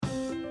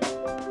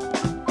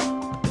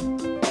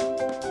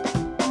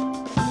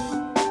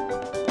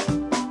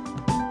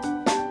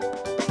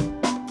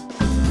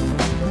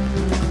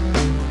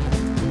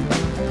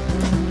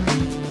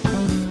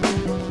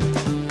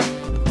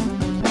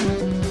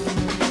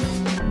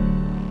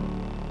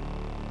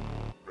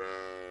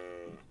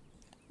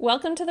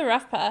Welcome to the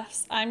Rough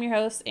Puffs. I'm your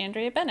host,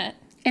 Andrea Bennett.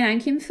 And I'm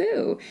Kim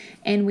Fu,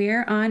 and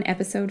we're on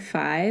episode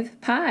 5,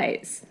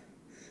 Pies.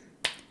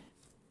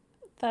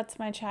 That's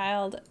my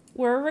child.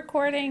 We're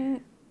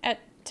recording at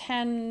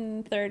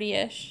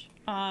 10:30-ish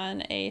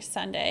on a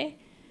Sunday.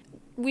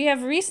 We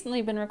have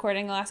recently been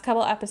recording the last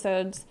couple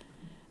episodes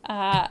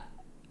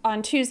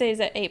on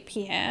Tuesdays at 8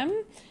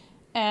 p.m.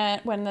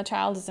 and when the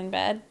child is in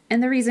bed.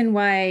 And the reason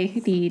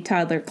why the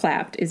toddler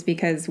clapped is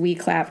because we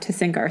clapped to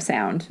sync our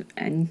sound,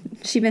 and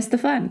she missed the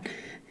fun.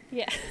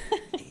 Yeah.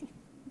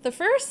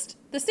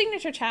 The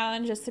signature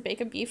challenge is to bake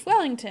a beef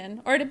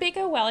Wellington, or to bake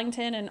a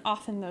Wellington, and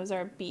often those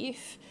are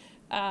beef,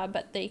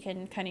 but they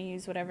can kind of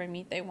use whatever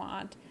meat they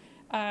want.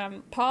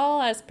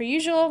 Paul, as per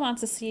usual,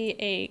 wants to see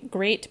a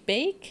great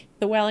bake.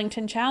 The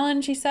Wellington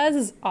challenge, he says,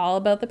 is all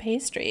about the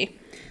pastry.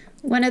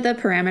 One of the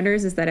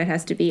parameters is that it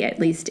has to be at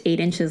least 8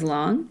 inches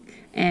long.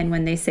 And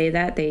when they say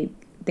that, they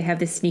have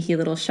this sneaky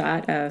little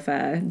shot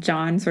of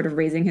John sort of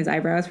raising his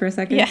eyebrows for a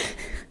second. Yeah.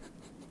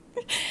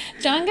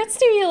 John gets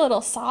to be a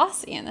little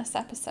saucy in this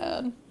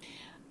episode.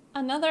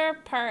 Another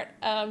part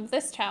of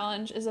this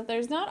challenge is that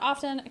there's not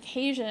often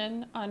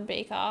occasion on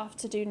Bake Off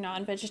to do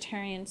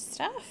non-vegetarian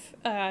stuff.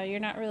 You're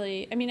not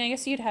really... I mean, I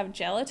guess you'd have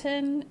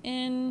gelatin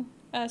in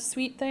a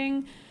sweet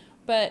thing,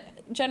 but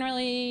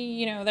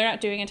generally, they're not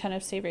doing a ton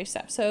of savory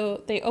stuff.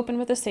 So they open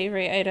with a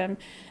savory item,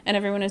 and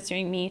everyone is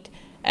doing meat.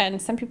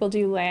 And some people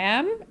do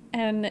lamb,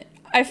 and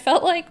I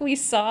felt like we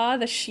saw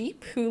the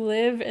sheep who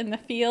live in the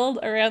field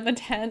around the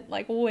tent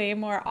way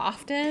more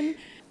often.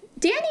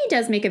 Danny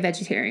does make a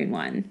vegetarian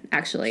one,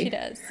 actually. She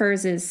does.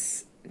 Hers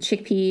is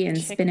chickpea and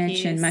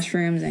spinach and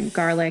mushrooms and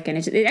garlic, and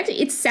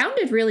it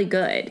sounded really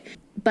good.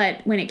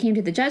 But when it came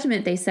to the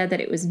judgment, they said that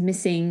it was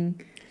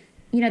missing,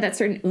 that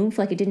certain oomph,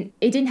 like it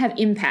didn't have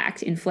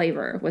impact in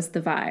flavor was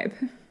the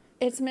vibe.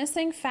 It's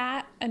missing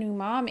fat and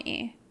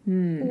umami.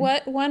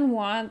 What one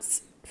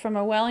wants from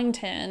a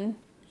Wellington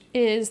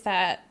is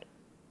that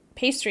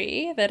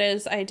pastry that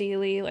is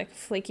ideally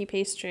flaky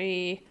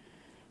pastry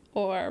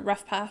or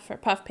rough puff or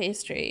puff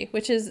pastry,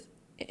 which is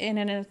in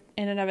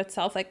and of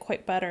itself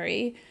quite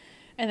buttery.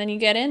 And then you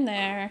get in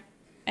there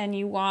and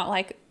you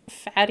want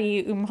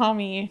fatty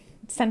umami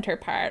center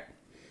part.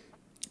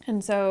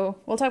 And so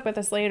we'll talk about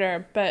this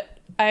later, but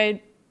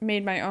I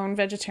made my own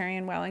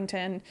vegetarian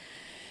Wellington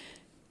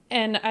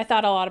and I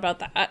thought a lot about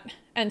that.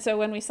 And so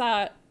when we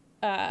saw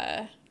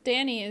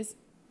Danny's,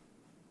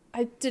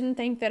 I didn't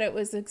think that it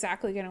was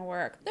exactly going to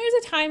work.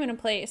 There's a time and a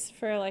place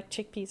for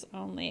chickpeas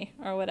only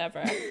or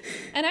whatever.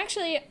 And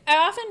actually, I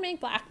often make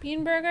black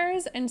bean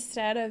burgers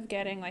instead of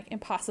getting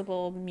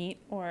Impossible meat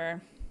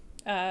or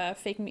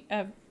fake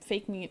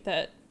meat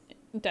that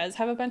does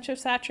have a bunch of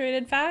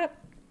saturated fat.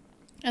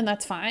 And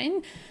that's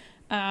fine.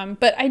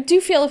 But I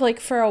do feel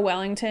for a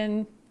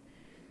Wellington,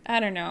 I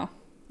don't know,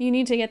 you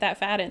need to get that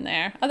fat in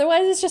there.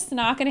 Otherwise, it's just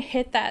not going to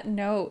hit that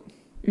note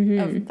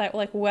of that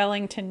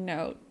Wellington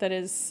note that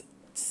is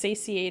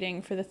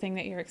satiating for the thing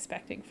that you're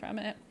expecting from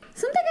it.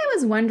 Something I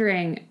was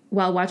wondering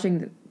while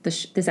watching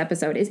this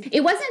episode is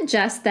it wasn't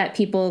just that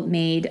people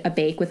made a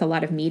bake with a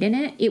lot of meat in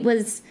it. It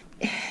was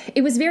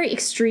very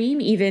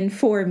extreme even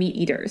for meat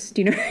eaters.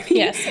 Do you know what I mean?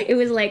 Yes. It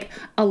was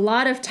a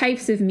lot of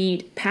types of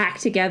meat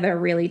packed together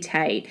really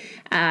tight.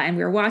 And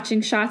we were watching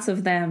shots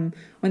of them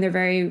when they're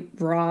very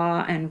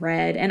raw and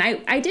red. And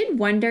I did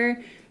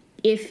wonder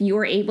if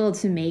you're able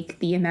to make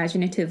the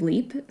imaginative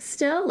leap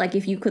still,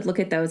 if you could look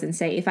at those and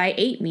say, if I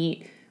ate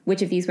meat,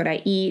 which of these would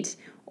I eat?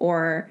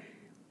 Or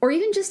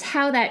even just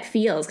how that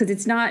feels. Because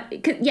it's not,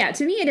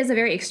 to me, it is a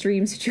very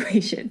extreme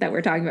situation that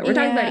we're talking about. We're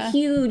talking about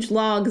huge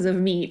logs of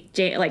meat,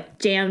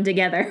 jammed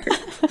together.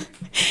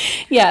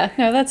 Yeah,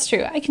 no, that's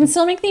true. I can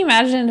still make the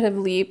imaginative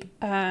leap.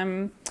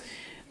 The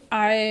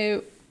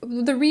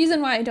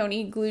reason why I don't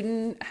eat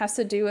gluten has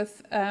to do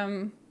with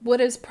what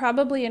is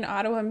probably an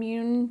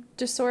autoimmune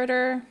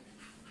disorder.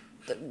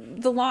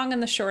 The long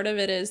and the short of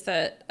it is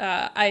that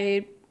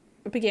I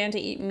began to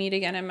eat meat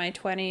again in my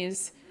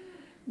 20s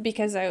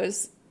because I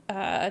was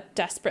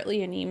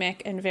desperately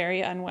anemic and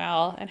very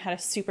unwell and had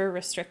a super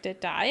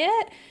restricted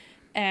diet.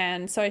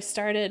 And so I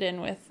started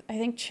in with, I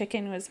think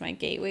chicken was my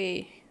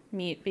gateway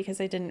meat because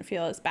I didn't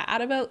feel as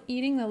bad about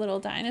eating the little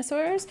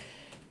dinosaurs.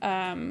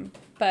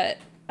 But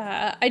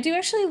I do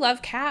actually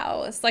love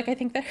cows. I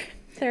think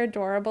they're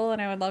adorable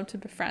and I would love to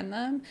befriend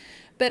them.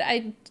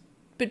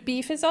 But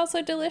beef is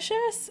also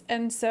delicious,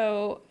 and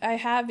so I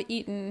have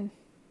eaten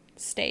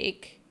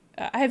steak.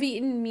 I have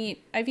eaten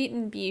meat. I've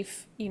eaten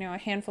beef, a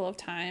handful of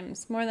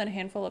times, more than a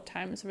handful of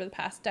times over the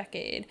past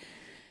decade.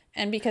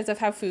 And because of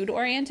how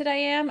food-oriented I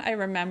am, I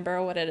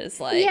remember what it is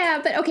like. Yeah,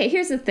 but okay,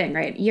 here's the thing,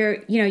 right?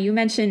 You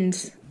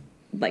mentioned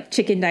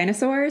chicken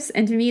dinosaurs,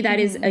 and to me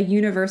that is a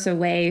universal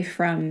way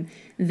from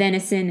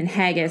venison and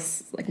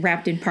haggis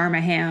wrapped in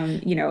Parma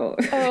ham,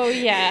 Oh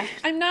yeah.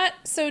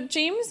 So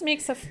James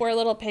makes a 4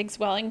 Little Pigs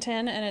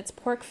Wellington, and it's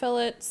pork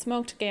fillet,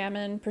 smoked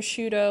gammon,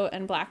 prosciutto,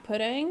 and black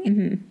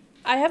pudding.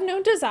 I have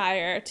no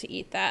desire to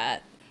eat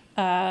that.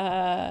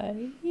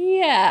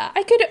 Yeah,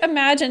 I could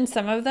imagine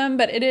some of them,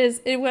 but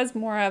it was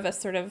more of a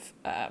sort of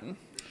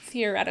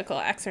theoretical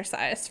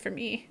exercise for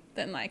me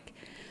than like,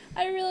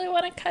 I really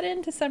want to cut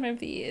into some of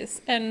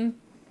these. And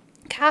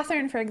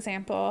Catherine, for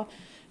example,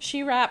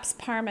 she wraps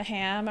Parma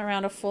ham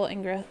around a full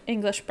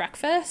English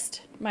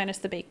breakfast, minus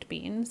the baked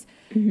beans.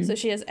 Mm-hmm. So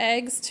she has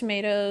eggs,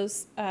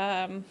 tomatoes,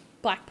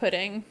 black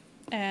pudding,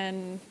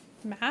 and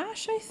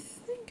mash, I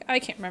think. I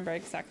can't remember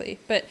exactly.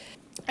 But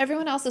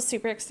everyone else is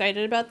super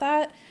excited about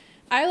that.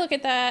 I look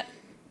at that,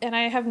 and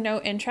I have no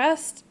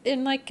interest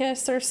in, like, a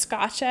sort of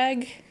Scotch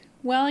egg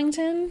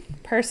Wellington,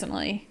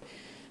 personally.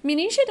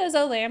 Manisha does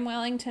a lamb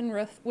Wellington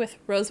with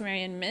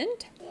rosemary and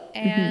mint.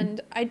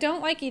 And I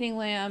don't like eating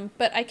lamb,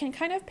 but I can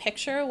kind of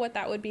picture what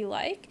that would be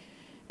like.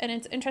 And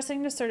it's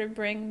interesting to sort of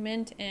bring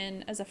mint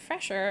in as a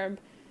fresh herb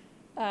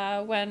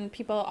when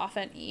people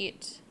often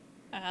eat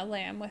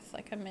lamb with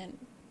like a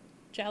mint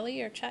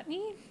jelly or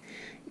chutney.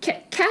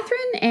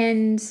 Catherine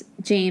and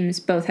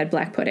James both had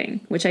black pudding,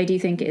 which I do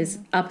think is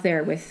up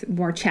there with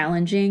more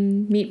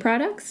challenging meat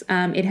products.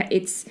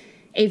 It's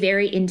a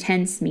very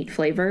intense meat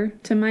flavor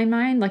to my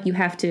mind. Like, you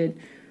have to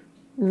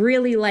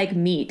really like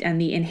meat and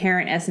the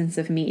inherent essence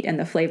of meat and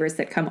the flavors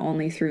that come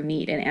only through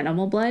meat and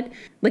animal blood.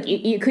 Like,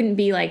 you couldn't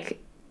be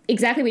like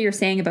exactly what you're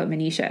saying about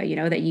Manisha, you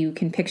know, that you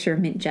can picture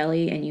mint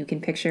jelly and you can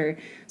picture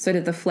sort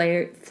of the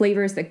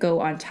flavors that go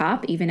on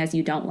top, even as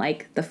you don't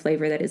like the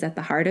flavor that is at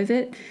the heart of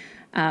it.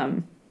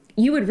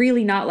 You would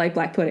really not like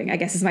black pudding, I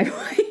guess is my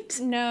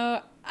point.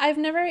 No, I've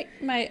never,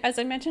 as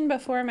I mentioned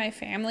before, my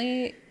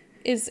family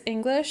is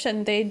English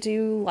and they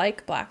do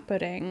like black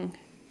pudding.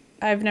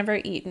 I've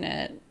never eaten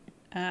it.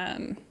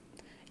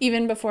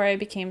 Even before I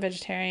became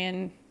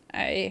vegetarian,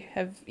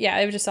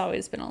 I've just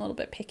always been a little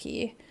bit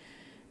picky.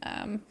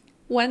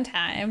 One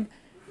time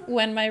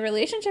when my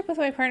relationship with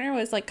my partner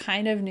was like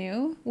kind of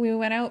new, we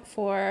went out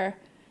for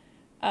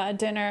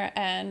dinner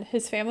and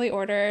his family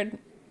ordered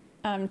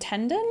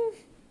tendon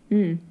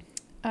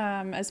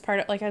as part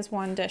of, like, as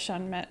one dish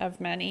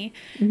of many.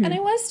 Mm-hmm. And I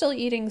was still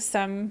eating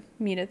some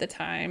meat at the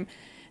time.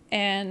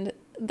 And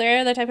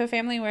they're the type of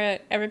family where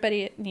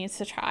everybody needs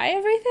to try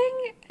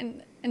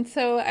everything. And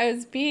so I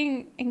was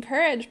being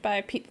encouraged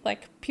by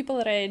people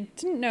that I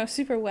didn't know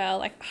super well,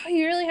 like, oh,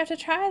 you really have to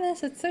try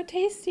this. It's so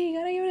tasty. You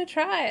got to give it a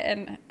try.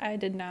 And I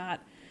did not.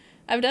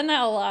 I've done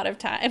that a lot of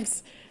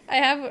times. I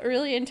have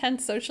really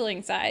intense social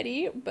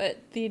anxiety, but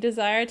the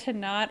desire to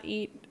not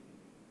eat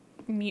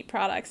meat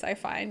products I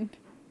find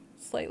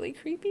slightly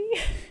creepy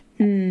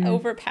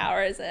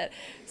overpowers it.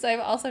 So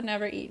I've also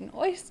never eaten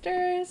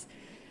oysters.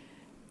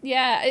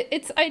 Yeah,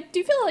 I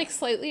do feel like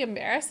slightly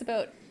embarrassed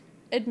about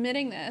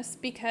admitting this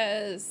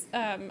because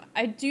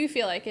I do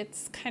feel like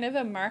it's kind of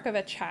a mark of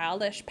a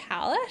childish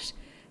palate,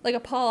 like a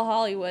Paul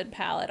Hollywood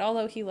palate,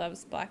 although he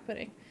loves black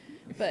pudding.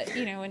 But,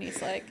 you know, when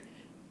he's like,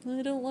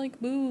 I don't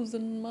like booze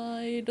in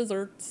my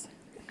desserts.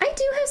 I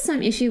do have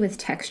some issue with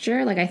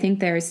texture. Like, I think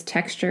there's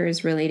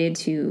textures related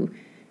to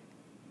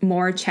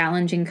more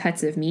challenging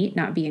cuts of meat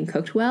not being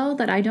cooked well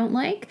that I don't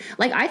like.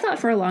 Like, I thought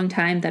for a long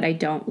time that I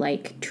don't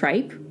like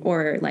tripe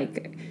or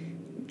like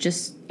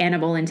just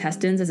animal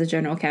intestines as a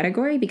general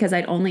category because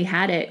I'd only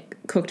had it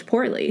cooked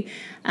poorly.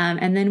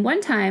 And then one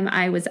time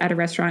I was at a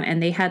restaurant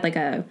and they had like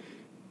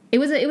it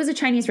was a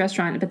Chinese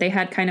restaurant, but they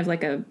had kind of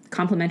like a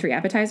complimentary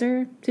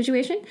appetizer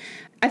situation.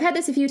 I've had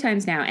this a few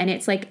times now, and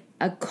it's like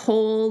a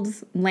cold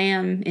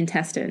lamb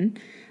intestine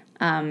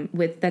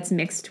that's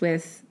mixed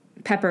with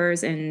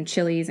peppers and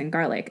chilies and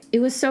garlic. It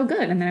was so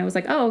good. And then I was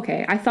like, oh,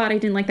 okay. I thought I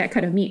didn't like that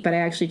cut of meat, but I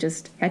actually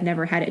just had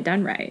never had it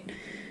done right.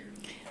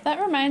 That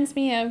reminds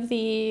me of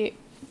did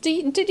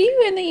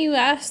you in the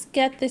U.S.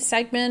 get the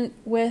segment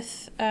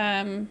with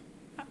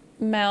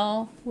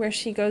Mel where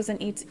she goes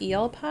and eats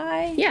eel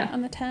pie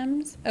on the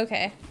Thames?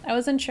 Okay. I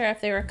wasn't sure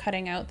if they were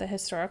cutting out the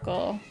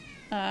historical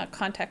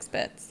context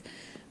bits.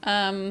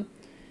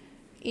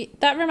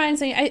 That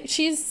reminds me,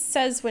 she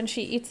says when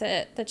she eats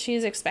it that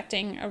she's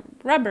expecting a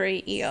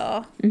rubbery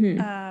eel.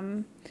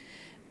 Mm-hmm.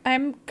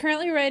 I'm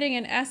currently writing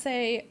an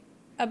essay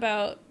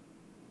about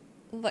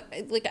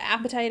like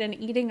appetite and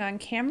eating on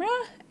camera,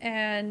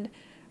 and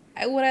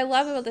what I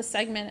love about this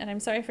segment, and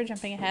I'm sorry for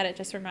jumping ahead, it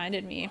just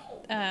reminded me,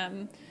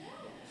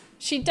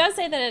 she does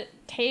say that it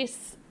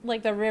tastes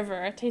like the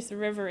river, it tastes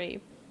rivery,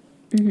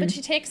 but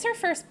she takes her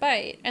first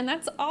bite, and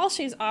that's all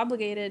she's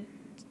obligated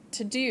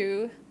to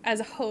do as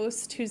a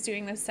host who's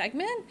doing this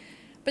segment.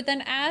 But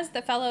then as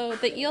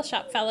the eel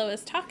shop fellow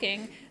is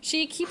talking,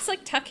 she keeps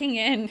like tucking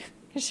in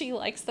because she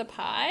likes the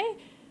pie.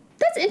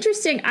 That's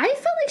interesting. I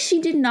felt like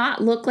she did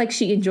not look like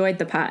she enjoyed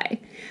the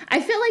pie.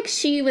 I feel like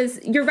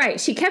you're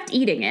right, she kept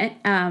eating it,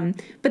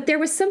 but there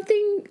was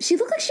something, she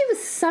looked like she was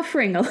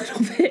suffering a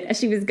little bit as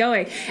she was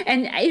going.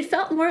 And it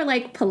felt more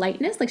like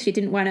politeness, like she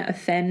didn't want to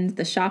offend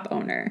the shop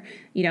owner.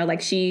 You know,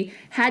 like she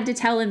had to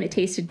tell him it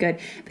tasted good.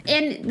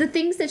 And the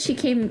things that she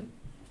came...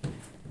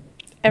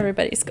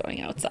 Everybody's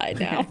going outside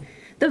now. Okay.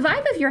 The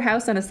vibe of your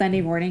house on a Sunday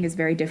morning is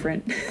very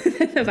different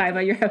than the vibe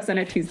of your house on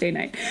a Tuesday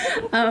night.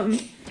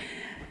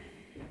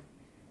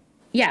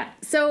 Yeah,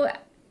 so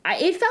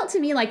it felt to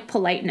me like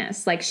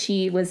politeness, like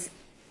she was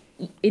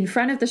in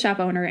front of the shop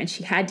owner and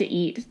she had to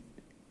eat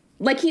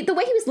like the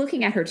way he was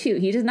looking at her too,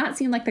 he does not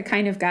seem like the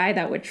kind of guy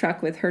that would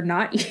truck with her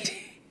not eating.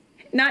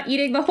 Not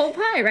eating the whole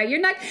pie, right?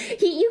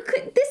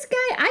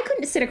 I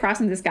couldn't sit across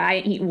from this guy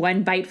and eat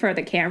one bite for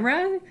the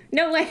camera.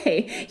 No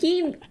way.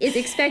 He is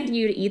expecting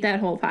you to eat that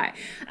whole pie.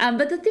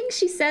 But the things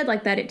she said,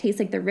 like that it tastes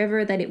like the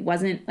river, that it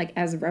wasn't like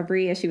as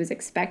rubbery as she was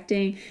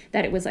expecting,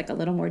 that it was like a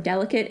little more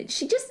delicate.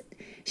 She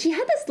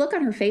had this look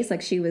on her face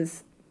like she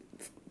was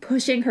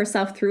pushing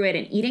herself through it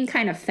and eating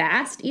kind of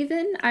fast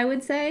even, I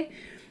would say.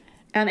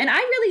 And I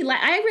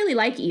really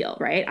like eel,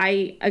 right?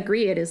 I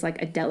agree it is like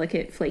a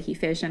delicate, flaky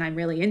fish, and I'm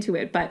really into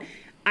it. But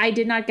I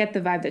did not get the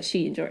vibe that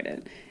she enjoyed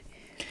it.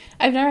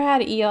 I've never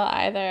had eel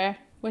either,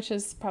 which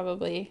is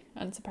probably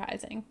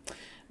unsurprising.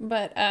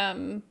 But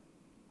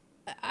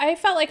I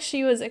felt like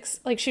she was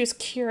she was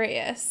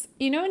curious.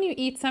 You know, when you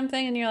eat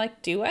something and you're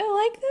like, "Do I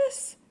like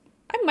this?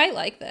 I might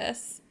like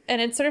this,"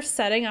 and it's sort of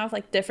setting off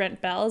like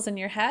different bells in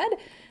your head.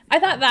 I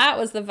thought that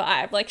was the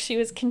vibe. Like she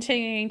was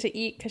continuing to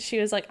eat because she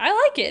was like, "I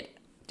like it.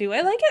 Do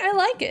I like it? I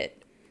like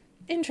it.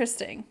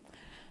 Interesting."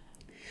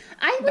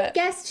 I would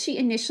guess she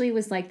initially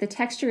was like, the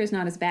texture is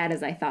not as bad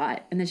as I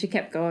thought. And then she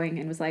kept going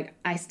and was like,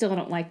 I still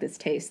don't like this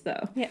taste,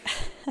 though. Yeah.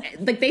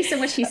 Like, based on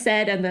what she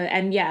said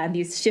and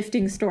these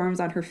shifting storms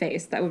on her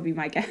face, that would be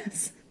my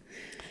guess.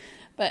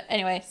 But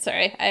anyway,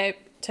 sorry, I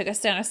took us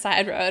down a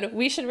side road.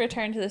 We should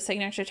return to the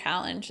signature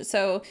challenge.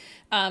 So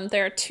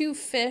there are 2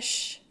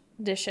 fish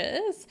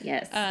dishes.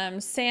 Yes.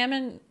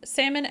 Salmon,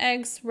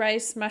 eggs,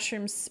 rice,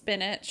 mushrooms,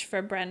 spinach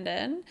for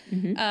Brendan.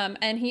 Mm-hmm.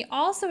 And he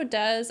also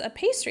does a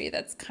pastry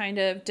that's kind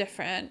of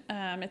different.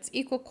 It's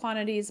equal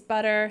quantities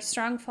butter,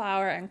 strong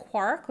flour, and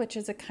quark, which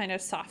is a kind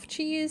of soft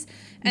cheese.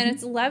 And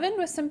it's leavened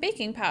with some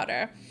baking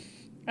powder.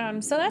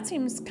 So that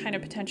seems kind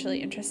of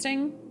potentially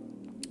interesting.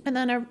 And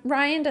then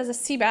Ryan does a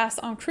sea bass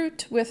en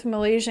croûte with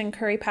Malaysian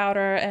curry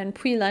powder and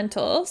pui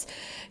lentils.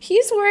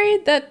 He's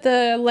worried that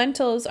the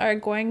lentils are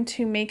going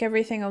to make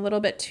everything a little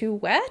bit too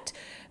wet.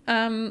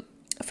 From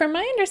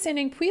my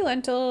understanding, pui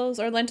lentils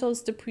or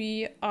lentils de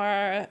pui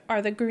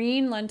are the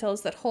green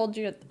lentils that hold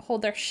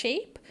their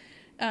shape.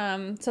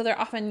 So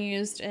they're often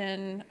used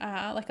in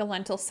like a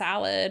lentil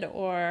salad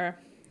or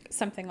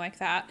something like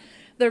that.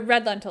 The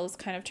red lentils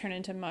kind of turn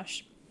into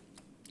mush.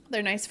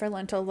 They're nice for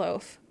lentil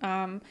loaf.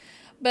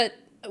 But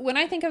when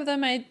I think of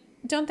them, I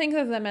don't think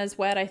of them as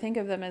wet. I think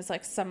of them as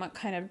like somewhat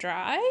kind of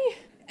dry.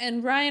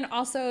 And Ryan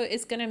also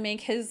is going to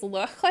make his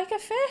look like a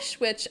fish,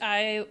 which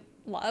I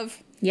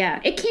love.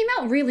 Yeah, it came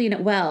out really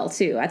well,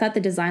 too. I thought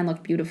the design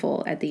looked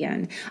beautiful at the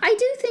end. I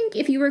do think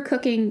if you were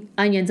cooking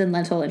onions and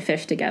lentil and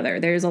fish together,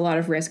 there's a lot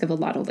of risk of a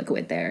lot of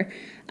liquid there.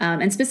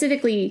 And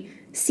specifically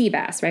sea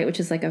bass, right, which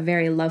is like a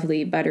very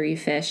lovely, buttery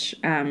fish.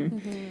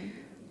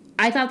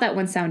 I thought that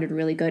one sounded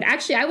really good.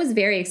 Actually, I was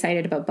very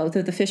excited about both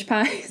of the fish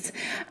pies.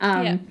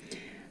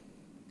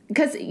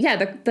 Because,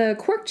 the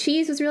quark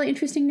cheese was really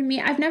interesting to me.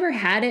 I've never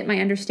had it.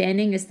 My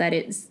understanding is that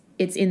it's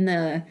in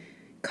the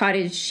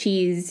cottage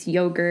cheese,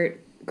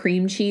 yogurt,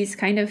 cream cheese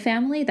kind of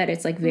family, that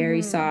it's like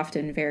very soft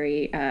and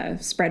very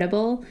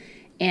spreadable.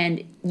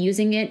 And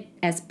using it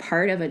as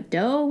part of a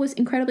dough was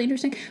incredibly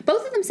interesting.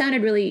 Both of them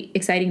sounded really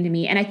exciting to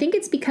me. And I think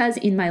it's because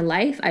in my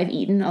life, I've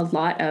eaten a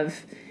lot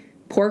of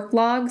pork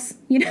logs,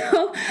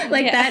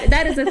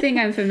 that is a thing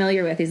I'm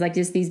familiar with. Is like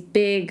just these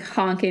big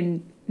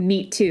honking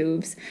meat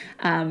tubes.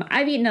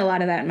 I've eaten a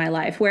lot of that in my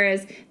life,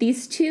 whereas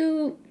these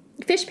 2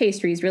 fish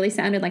pastries really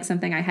sounded like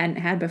something I hadn't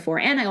had before.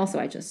 And I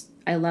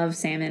love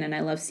salmon and I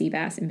love sea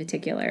bass in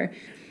particular.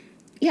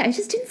 Yeah, it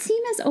just didn't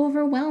seem as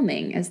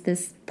overwhelming as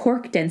this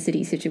pork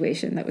density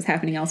situation that was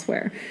happening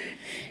elsewhere.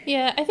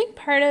 Yeah, I think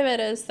part of it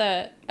is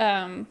that,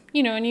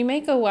 when you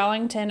make a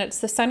Wellington, it's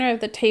the center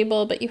of the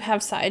table, but you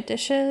have side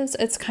dishes.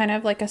 It's kind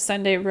of like a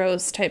Sunday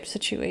roast type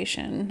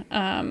situation.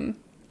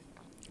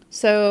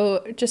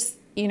 So just,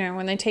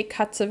 when they take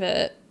cuts of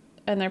it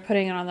and they're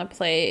putting it on the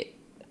plate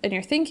and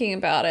you're thinking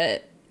about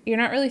it, you're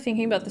not really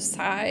thinking about the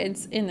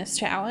sides in this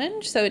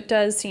challenge. So it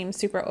does seem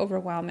super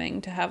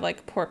overwhelming to have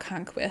like pork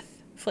hunk with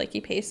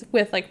flaky paste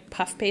with like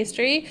puff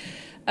pastry.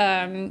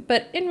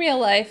 But in real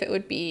life, it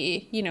would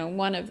be,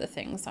 one of the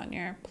things on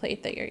your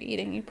plate that you're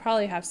eating. You'd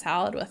probably have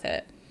salad with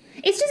it.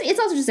 It's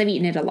also just I've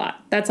eaten it a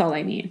lot. That's all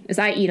I mean, is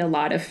I eat a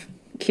lot of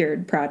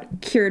cured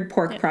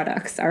pork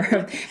products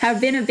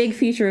have been a big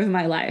feature of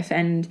my life.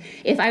 And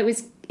if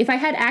I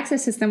had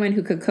access to someone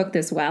who could cook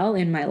this well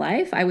in my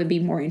life, I would be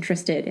more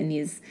interested in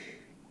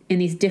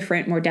these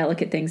different, more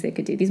delicate things they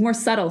could do, these more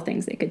subtle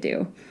things they could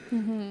do.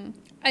 Mm-hmm.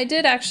 I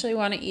did actually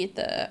want to eat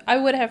I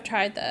would have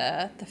tried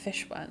the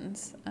fish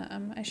ones,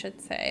 I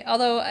should say.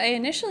 Although I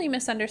initially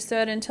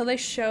misunderstood until they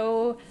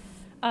show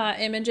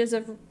images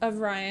of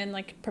Ryan,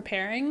 like,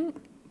 preparing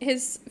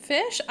his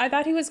fish. I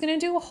thought he was going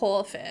to do a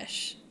whole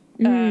fish,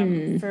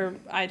 for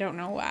I don't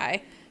know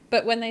why.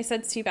 But when they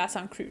said sea bass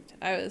en croûte,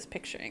 I was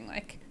picturing,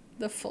 like,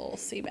 the full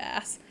sea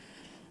bass,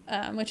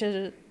 which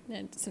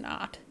it's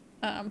not.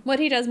 What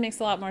he does makes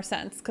a lot more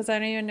sense, because I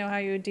don't even know how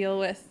you would deal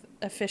with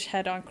a fish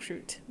head en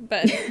croûte,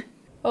 but...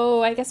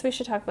 Oh, I guess we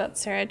should talk about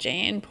Sarah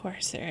Jane. Poor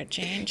Sarah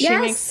Jane. She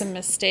Yes. makes some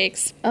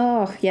mistakes.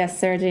 Oh, yes,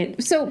 Sarah Jane.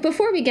 So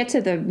before we get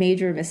to the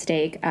major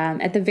mistake,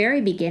 at the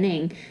very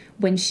beginning,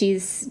 when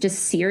she's just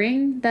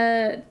searing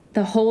the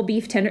whole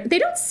beef tender, they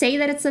don't say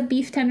that it's a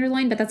beef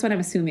tenderloin, but that's what I'm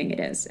assuming it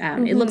is.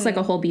 It looks like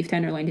a whole beef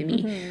tenderloin to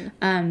me.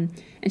 And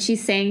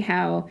she's saying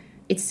how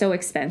it's so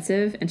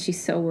expensive and she's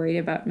so worried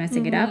about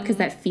messing it up because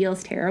that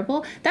feels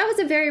terrible. That was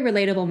a very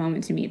relatable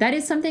moment to me. That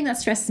is something that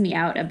stresses me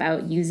out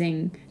about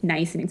using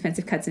nice and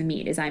expensive cuts of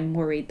meat, is I'm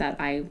worried that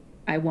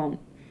I won't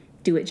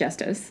do it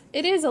justice.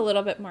 It is a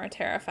little bit more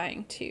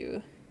terrifying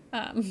to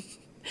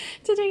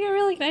take a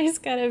really nice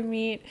cut of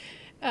meat,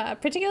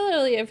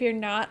 particularly if you're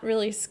not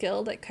really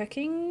skilled at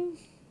cooking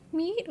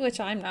meat, which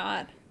I'm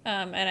not.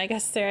 And I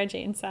guess Sarah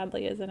Jane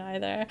sadly isn't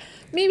either.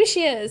 Maybe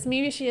she is,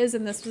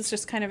 and this was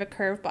just kind of a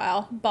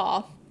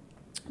curveball.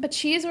 But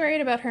she's worried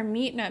about her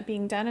meat not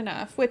being done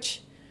enough,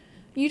 which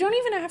you don't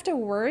even have to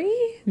worry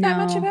that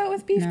much about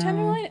with beef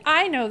tenderloin.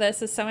 I know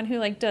this as someone who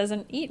like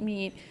doesn't eat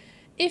meat.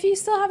 If you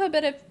still have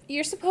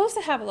you're supposed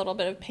to have a little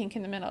bit of pink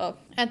in the middle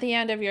at the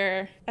end of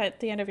your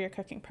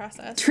cooking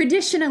process.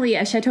 Traditionally,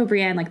 a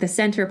Chateaubriand, like the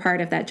center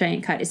part of that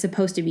giant cut, is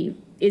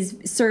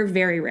served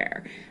very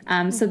rare.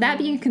 So that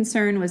being a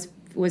concern was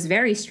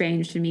very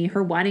strange to me.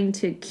 Her wanting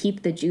to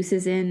keep the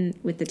juices in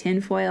with the tin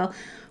foil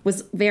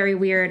was very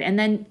weird. And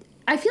then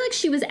I feel like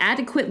she was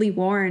adequately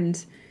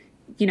warned,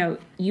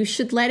 you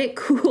should let it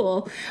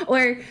cool.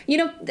 Or,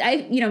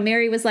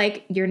 Mary was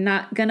like, you're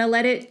not going to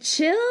let it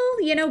chill,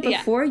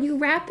 before you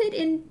wrap it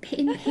in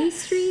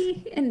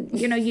pastry. And,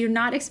 you're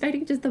not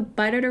expecting just the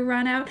butter to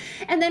run out.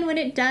 And then when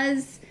it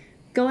does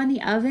go in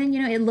the oven,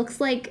 it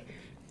looks like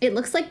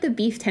the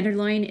beef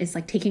tenderloin is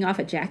like taking off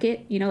a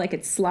jacket, like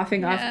it's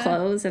sloughing off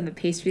clothes and the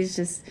pastry's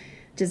just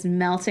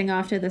melting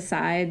off to the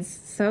sides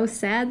so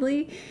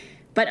sadly,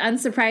 but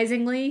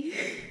unsurprisingly.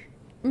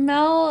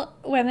 Mel,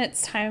 when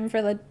it's time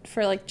for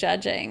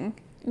judging,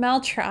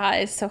 Mel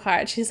tries so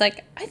hard. She's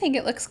like, I think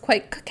it looks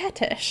quite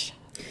coquettish.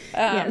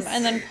 Yes.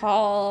 And then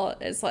Paul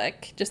is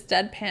like, just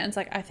deadpans,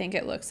 like, I think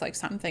it looks like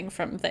something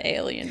from the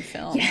Alien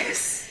film.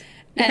 Yes.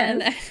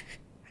 And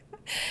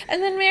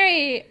then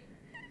Mary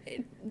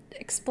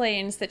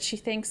explains that she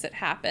thinks it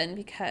happened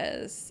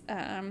because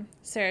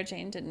Sarah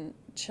Jane didn't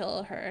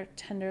chill her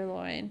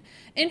tenderloin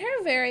in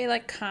her very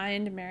like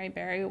kind Mary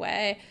Berry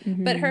way.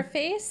 But her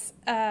face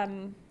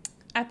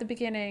at the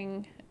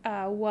beginning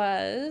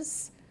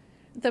was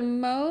the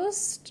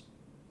most,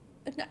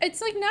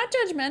 it's like not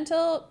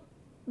judgmental,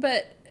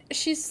 but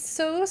she's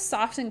so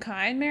soft and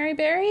kind, Mary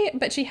Berry,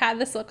 but she had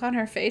this look on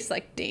her face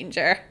like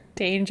danger.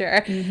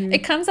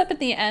 It comes up at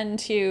the end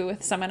too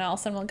with someone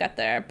else, and we'll get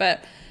there.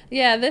 But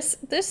yeah,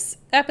 this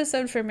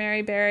episode for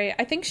Mary Berry,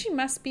 I think she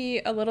must be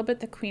a little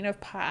bit the queen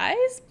of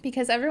pies,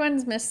 because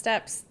everyone's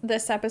missteps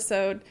this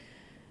episode,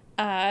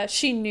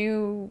 she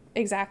knew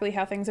exactly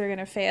how things are going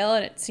to fail,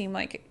 and it seemed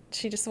like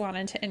she just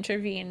wanted to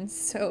intervene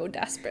so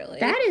desperately.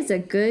 That is a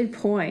good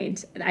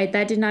point.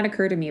 That did not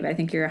occur to me, but I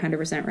think you're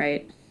 100%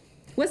 right.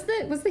 Was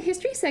the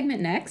history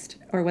segment next,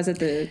 or was it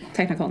the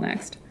technical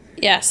next?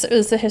 Yes, it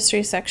was the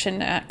history section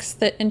next.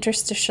 The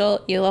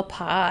interstitial eel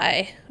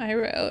pie, I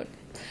wrote.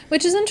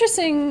 Which is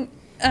interesting.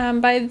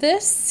 By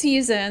this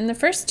season, the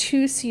first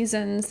two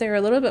seasons, they were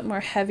a little bit more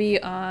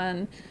heavy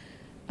on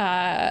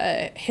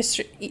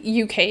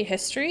UK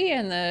history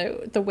and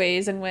the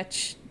ways in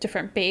which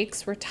different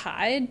bakes were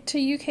tied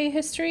to UK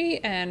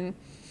history and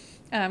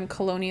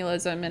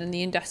colonialism and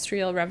the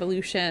Industrial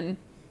Revolution,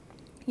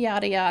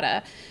 yada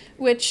yada,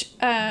 which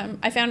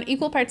I found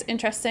equal parts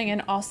interesting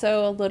and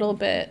also a little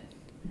bit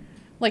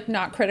like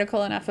not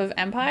critical enough of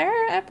empire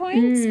at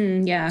points.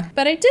 Yeah.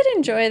 But I did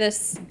enjoy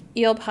this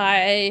eel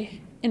pie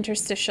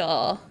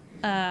interstitial.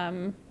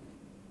 Mel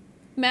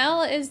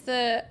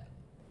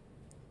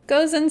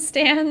goes and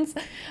stands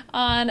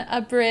on a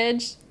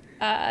bridge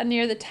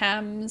near the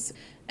Thames,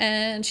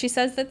 and she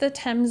says that the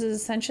Thames is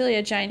essentially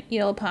a giant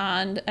eel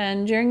pond,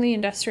 and during the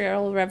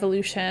Industrial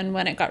Revolution,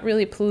 when it got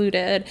really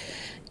polluted,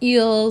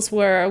 eels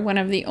were one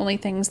of the only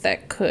things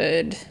that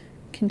could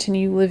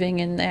continue living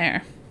in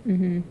there.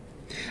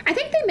 I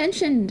think they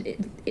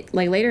mentioned,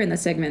 like later in the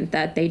segment,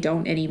 that they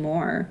don't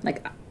anymore.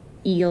 Like,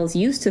 eels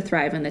used to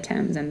thrive in the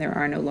Thames, and there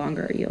are no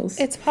longer eels.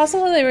 It's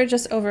possible they were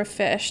just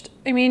overfished.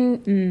 I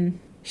mean,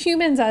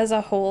 humans as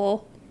a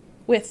whole,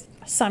 with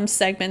some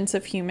segments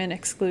of human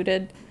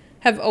excluded,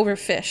 have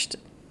overfished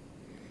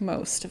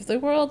most of the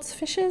world's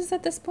fishes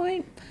at this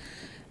point.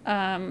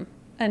 And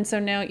so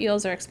now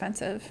eels are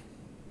expensive.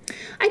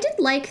 I did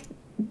like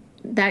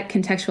that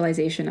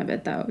contextualization of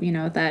it, though,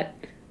 that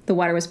the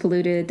water was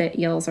polluted, that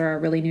eels are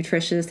really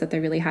nutritious, that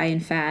they're really high in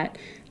fat.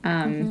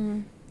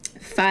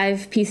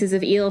 5 pieces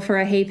of eel for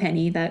a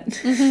halfpenny, that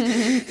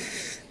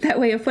that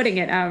way of putting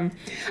it. I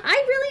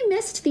really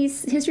missed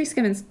these history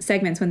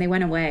segments when they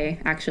went away,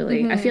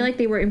 actually. I feel like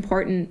they were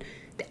important.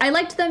 I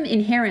liked them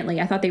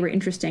inherently. I thought they were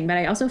interesting, but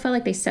I also felt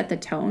like they set the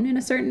tone in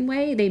a certain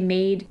way. They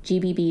made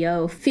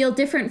GBBO feel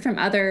different from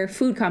other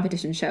food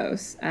competition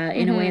shows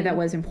in a way that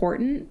was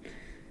important.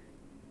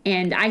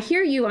 And I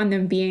hear you on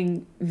them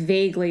being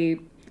vaguely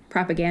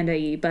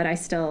propaganda-y, but I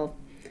still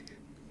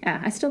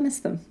miss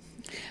them.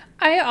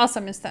 I also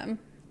miss them.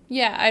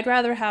 Yeah, I'd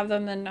rather have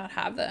them than not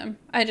have them.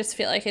 I just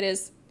feel like it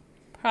is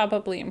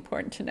probably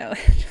important to know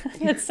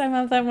that some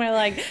of them were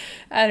like,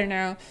 I don't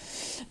know,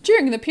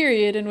 during the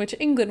period in which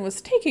England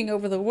was taking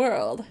over the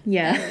world.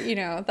 Yeah. And, you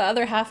know, the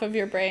other half of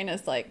your brain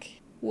is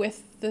like,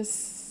 with the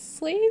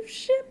slave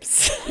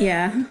ships?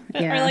 Yeah.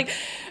 Yeah. Or like,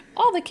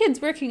 all the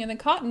kids working in the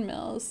cotton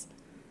mills.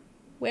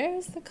 Where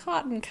is the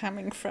cotton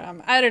coming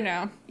from? I don't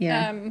know.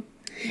 Yeah.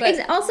 But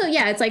it's also,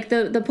 it's like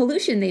the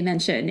pollution they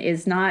mention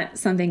is not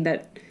something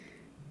that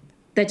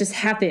just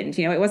happened.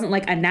 You know, it wasn't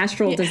like a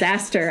natural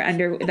disaster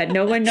that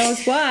no one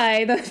knows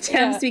why the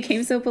Thames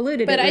became so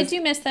polluted. But I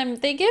do miss them.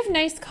 They give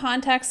nice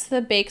context to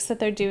the bakes that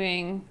they're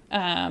doing.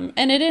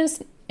 And it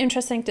is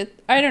interesting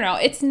I don't know,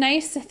 it's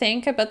nice to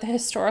think about the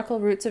historical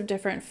roots of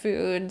different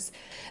foods.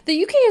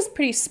 The UK is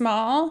pretty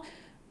small,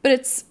 but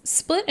it's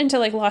split into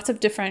like lots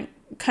of different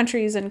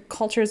countries and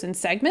cultures and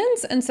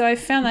segments. And so I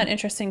found that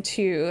interesting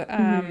too.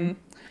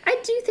 I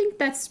do think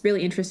that's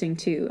really interesting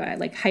too.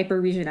 Like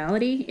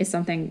hyper-regionality is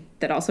something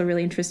that also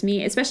really interests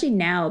me, especially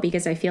now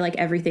because I feel like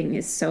everything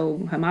is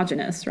so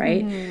homogenous,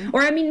 right?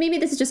 Or I mean, maybe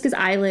this is just because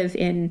I live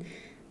in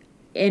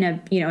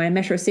a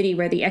metro city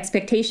where the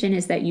expectation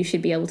is that you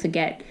should be able to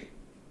get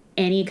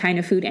any kind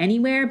of food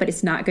anywhere, but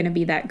it's not going to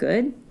be that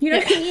good. You know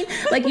what I mean?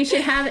 Like you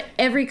should have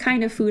every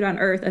kind of food on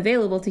earth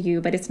available to you,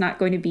 but it's not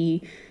going to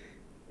be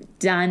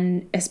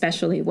done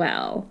especially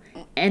well.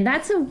 And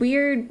that's a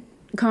weird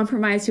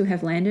compromise to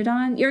have landed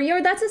on.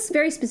 That's a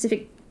very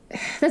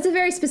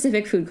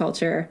specific food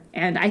culture,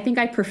 and I think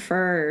I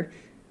prefer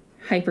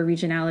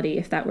hyper-regionality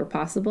if that were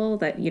possible,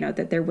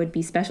 that there would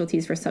be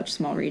specialties for such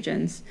small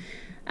regions.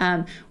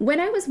 When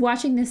I was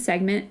watching this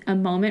segment, a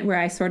moment where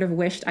I sort of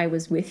wished I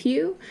was with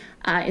you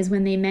is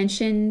when they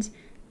mentioned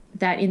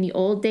that in the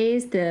old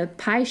days, the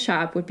pie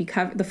shop would be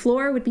the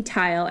floor would be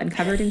tile and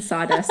covered in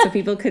sawdust so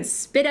people could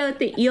spit out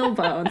the eel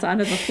bones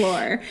onto the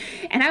floor.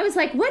 And I was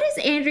like, what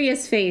is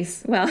Andrea's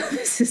face while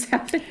this is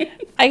happening?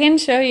 I can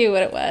show you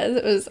what it was.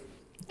 It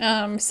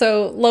was,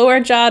 so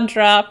lower jaw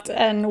dropped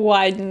and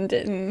widened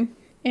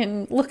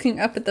in looking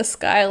up at the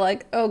sky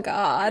like, oh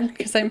God,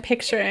 because I'm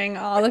picturing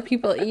all the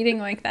people eating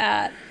like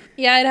that.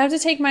 Yeah, I'd have to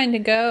take mine to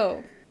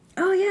go.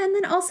 Oh yeah, and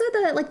then also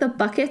the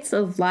buckets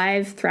of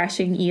live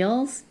thrashing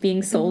eels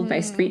being sold by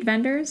street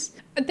vendors.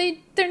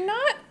 They're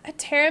not a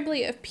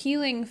terribly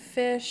appealing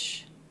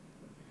fish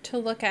to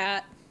look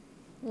at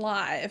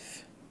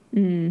live.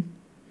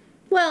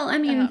 Well, I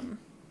mean,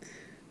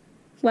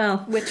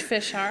 which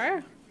fish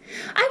are?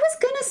 I was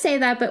gonna say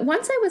that, but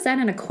once I was at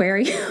an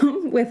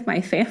aquarium with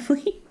my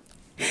family.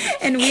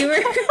 And we were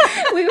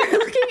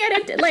looking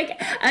at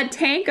a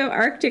tank of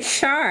Arctic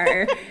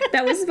char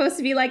that was supposed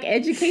to be like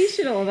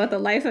educational about the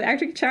life of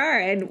Arctic char,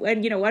 and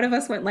when one of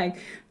us went like,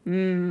 we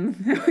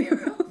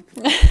were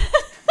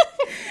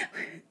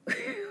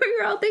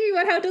all thinking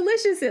about how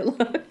delicious it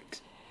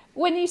looked.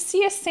 When you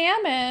see a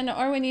salmon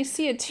or when you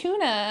see a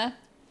tuna,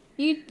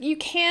 you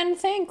can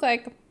think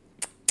like,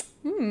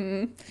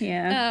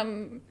 yeah.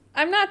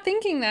 I'm not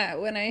thinking that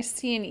when I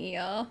see an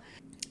eel.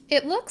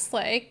 It looks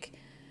like.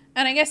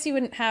 And I guess you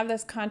wouldn't have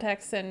this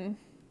context in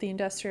the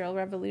Industrial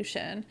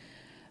Revolution.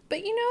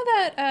 But you know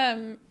that,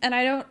 and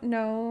I don't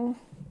know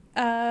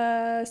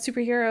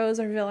superheroes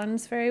or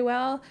villains very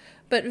well,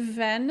 but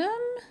Venom?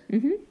 Do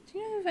you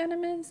know who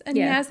Venom is? And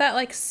he has that,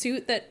 like,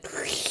 suit that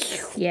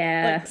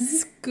like,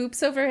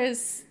 scoops over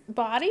his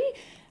body.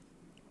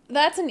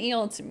 That's an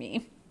eel to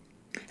me.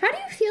 How do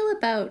you feel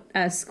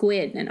about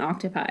squid and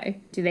octopi?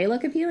 Do they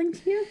look appealing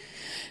to you?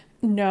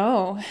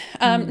 No.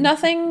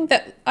 Nothing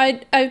that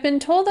I've been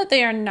told that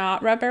they are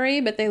not rubbery,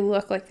 but they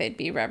look like they'd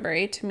be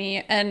rubbery to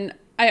me. And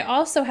I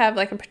also have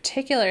like a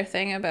particular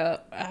thing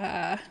about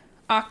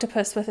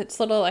octopus with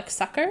its little like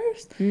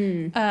suckers.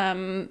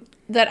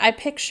 That I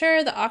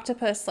picture the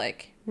octopus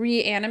like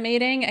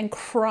reanimating and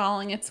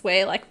crawling its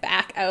way like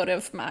back out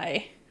of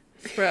my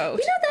throat.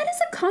 You know, that is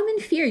a common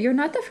fear. You're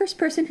not the first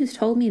person who's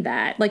told me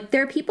that. Like,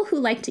 there are people who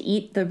like to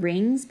eat the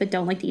rings but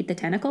don't like to eat the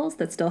tentacles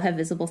that still have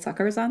visible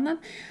suckers on them.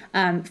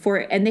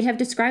 And they have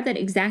described that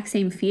exact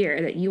same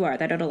fear that you are,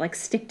 that it'll like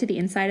stick to the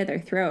inside of their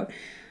throat.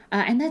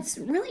 And that's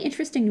really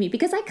interesting to me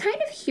because I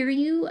kind of hear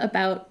you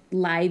about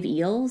live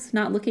eels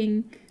not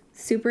looking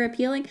super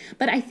appealing,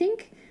 but I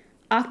think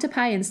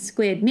octopi and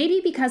squid,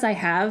 maybe because I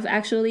have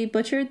actually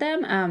butchered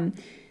them,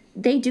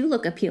 they do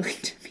look appealing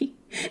to me.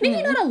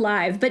 Maybe not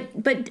alive,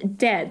 but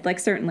dead, like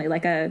certainly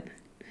like I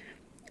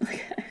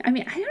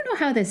mean, I don't know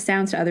how this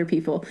sounds to other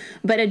people,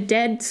 but a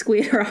dead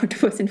squid or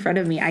octopus in front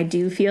of me, I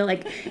do feel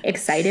like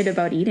excited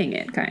about eating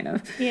it, kind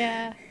of.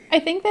 Yeah. I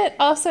think that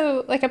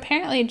also, like,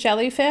 apparently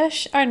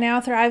jellyfish are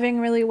now thriving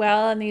really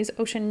well in these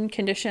ocean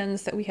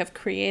conditions that we have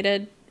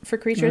created for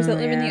creatures that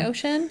live in the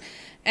ocean.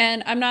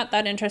 And I'm not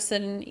that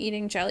interested in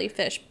eating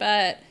jellyfish,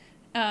 but,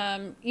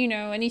 you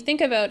know, when you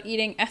think about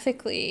eating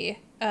ethically,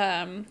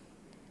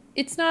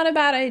 it's not a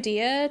bad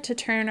idea to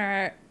turn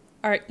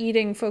our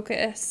eating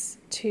focus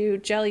to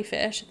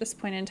jellyfish at this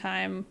point in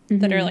time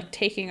that are like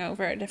taking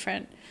over a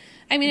different.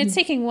 I mean, it's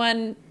taking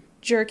one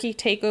jerky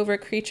takeover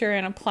creature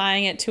and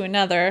applying it to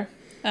another.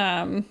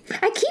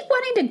 I keep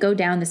wanting to go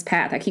down this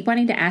path. I keep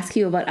wanting to ask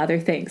you about other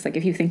things, like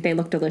if you think they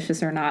look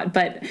delicious or not.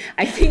 But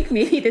I think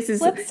maybe this is...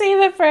 Let's save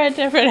it for a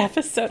different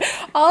episode.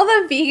 All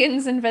the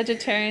vegans and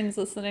vegetarians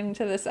listening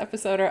to this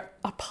episode are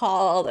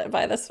appalled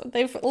by this one.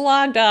 They've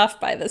logged off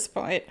by this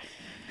point.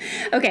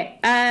 Okay.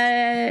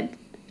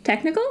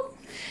 Technical?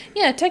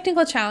 Yeah,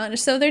 technical challenge.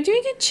 So they're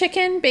doing a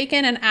chicken,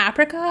 bacon, and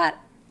apricot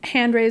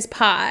hand-raised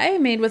pie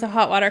made with a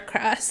hot water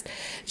crust.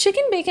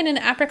 Chicken, bacon, and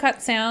apricot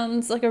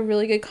sounds like a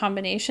really good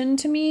combination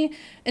to me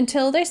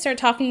until they start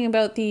talking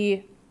about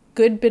the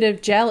good bit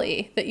of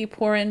jelly that you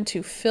pour in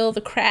to fill the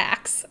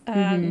cracks.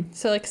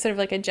 So like sort of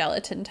like a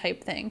gelatin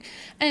type thing.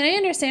 And I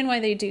understand why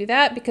they do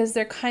that, because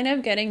they're kind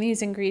of getting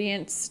these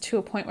ingredients to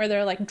a point where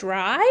they're like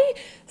dry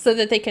so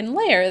that they can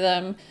layer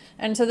them.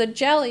 And so the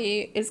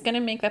jelly is going to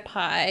make the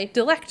pie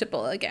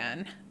delectable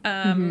again.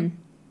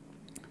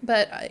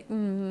 But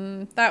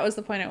that was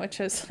the point at which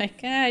I was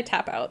like, I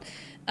tap out.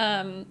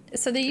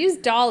 So they use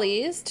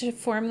dollies to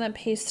form the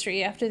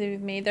pastry after they've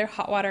made their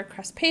hot water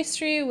crust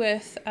pastry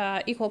with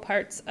equal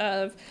parts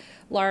of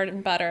lard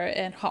and butter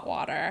and hot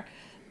water.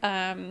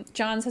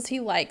 John says he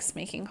likes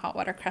making hot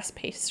water crust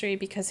pastry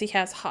because he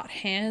has hot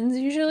hands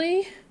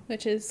usually,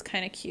 which is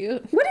kind of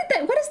cute. What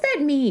does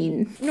that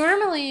mean?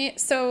 Normally,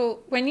 so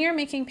when you're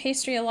making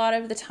pastry, a lot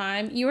of the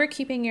time, you are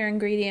keeping your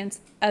ingredients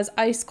as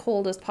ice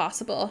cold as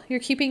possible. You're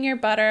keeping your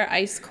butter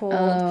ice cold.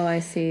 Oh, I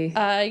see.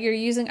 You're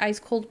using ice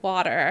cold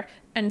water.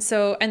 And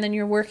then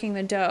you're working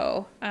the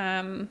dough,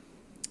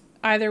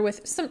 either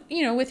with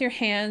with your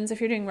hands, if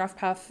you're doing rough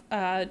puff,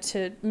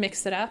 to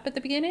mix it up at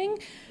the beginning.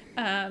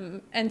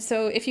 And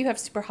so if you have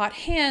super hot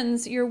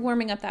hands, you're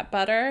warming up that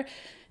butter,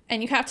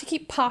 and you have to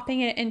keep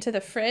popping it into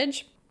the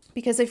fridge,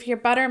 because if your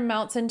butter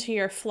melts into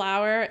your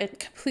flour, it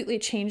completely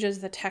changes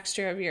the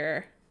texture of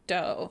your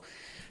dough.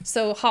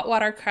 So hot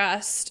water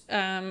crust,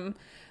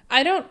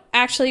 I don't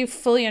actually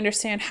fully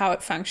understand how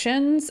it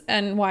functions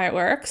and why it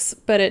works,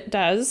 but it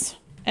does.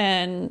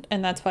 And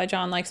that's why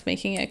John likes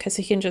making it, because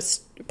he can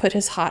just put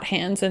his hot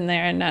hands in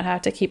there and not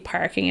have to keep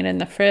parking it in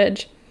the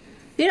fridge.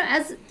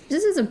 As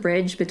a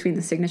bridge between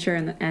the signature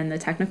and the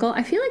technical,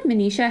 I feel like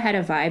Manisha had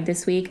a vibe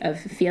this week of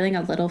feeling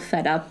a little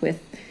fed up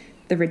with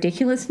the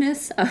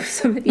ridiculousness of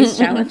some of these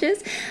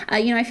challenges.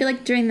 I feel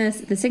like during the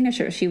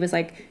signature, she was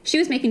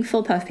making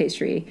full puff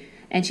pastry,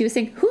 and she was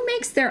saying, who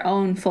makes their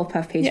own full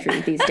puff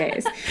pastry these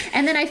days?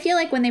 And then I feel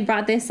like when they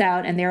brought this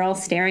out and they're all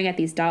staring at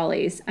these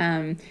dollies,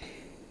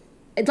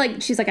 it's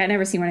like, she's like, I've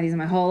never seen one of these in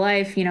my whole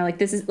life.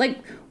 This is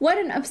like, what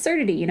an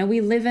absurdity.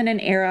 We live in an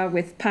era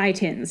with pie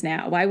tins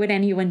now. Why would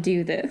anyone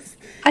do this?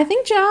 I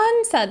think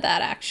John said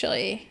that,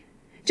 actually.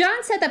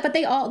 John said that, but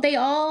they all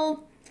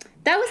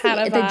that was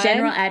the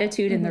general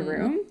attitude in the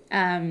room.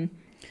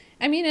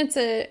 I mean, it's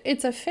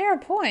a fair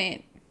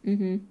point.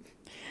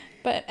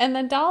 But, and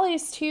the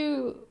dollies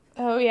too,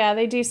 oh yeah,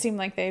 they do seem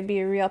like they'd be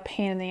a real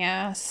pain in the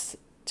ass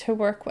to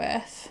work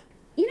with.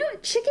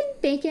 Chicken,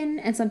 bacon,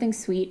 and something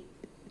sweet,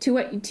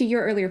 to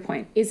your earlier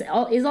point, is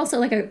also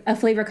like a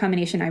flavor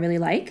combination I really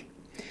like.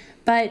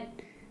 But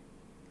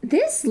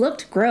this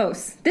looked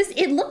gross.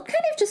 It looked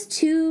kind of just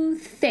too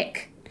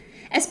thick.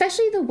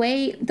 Especially the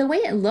way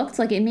it looked,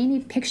 like it made me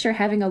picture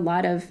having a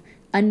lot of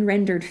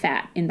unrendered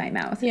fat in my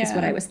mouth, is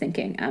what I was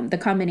thinking. The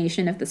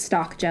combination of the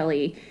stock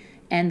jelly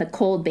and the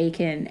cold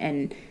bacon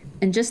and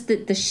just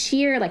the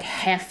sheer like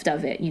heft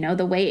of it,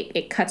 the way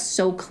it cuts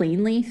so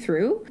cleanly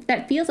through,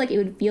 that feels like it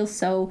would feel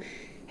so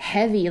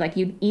heavy, like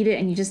you'd eat it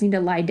and you just need to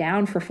lie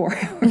down for 4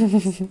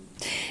 hours.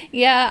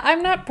 Yeah,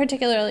 I'm not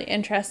particularly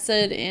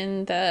interested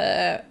in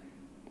the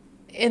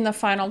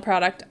final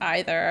product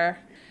either.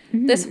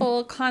 This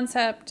whole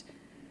concept,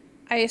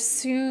 I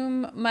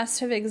assume,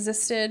 must have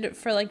existed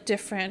for like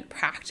different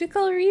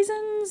practical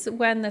reasons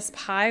when this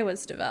pie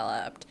was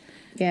developed.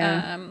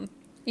 Yeah.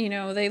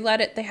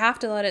 They have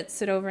to let it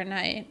sit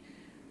overnight.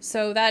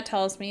 So that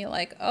tells me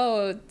like,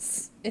 oh,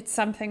 it's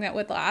something that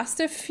would last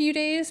a few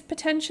days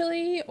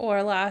potentially,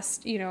 or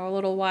last, a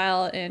little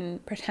while in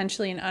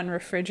potentially an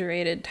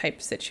unrefrigerated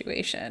type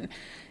situation.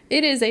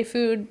 It is a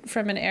food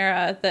from an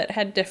era that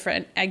had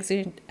different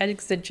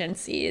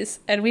exigencies,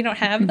 and we don't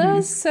have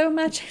those so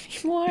much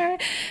anymore.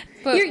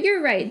 But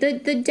you're right.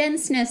 The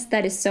denseness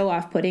that is so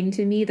off-putting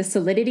to me, the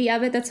solidity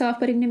of it that's so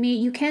off-putting to me,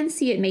 you can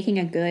see it making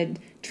a good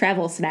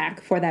travel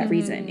snack for that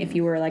reason. If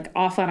you were like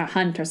off on a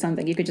hunt or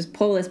something, you could just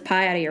pull this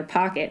pie out of your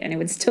pocket and it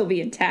would still be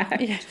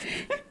intact. Yeah.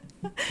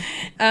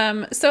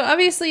 So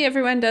obviously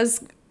everyone does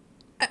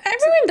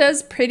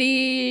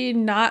pretty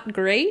not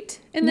great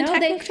in the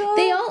technical.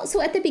 They all,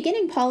 so at the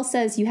beginning, Paul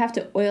says you have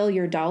to oil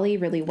your dolly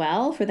really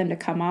well for them to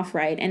come off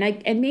right.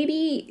 And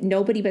maybe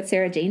nobody but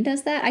Sarah Jane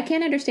does that. I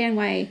can't understand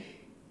why.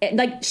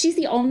 Like, she's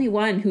the only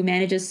one who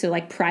manages to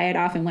like pry it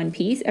off in one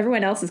piece.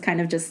 Everyone else is kind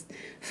of just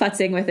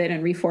futzing with it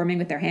and reforming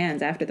with their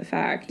hands after the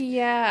fact.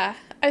 Yeah.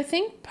 I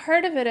think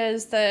part of it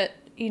is that,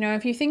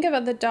 if you think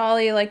about the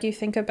dolly, like you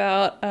think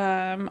about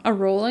a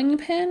rolling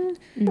pin,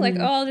 like,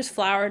 oh, I'll just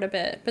flour it a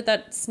bit, but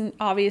that's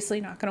obviously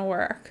not going to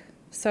work.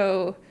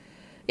 So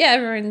yeah,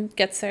 everyone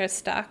gets there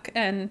stuck.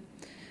 And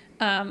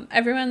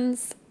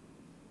Everyone's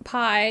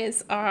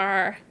pies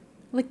are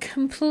like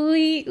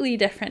completely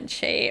different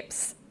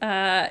shapes.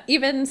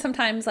 Even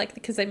sometimes, like,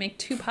 because they make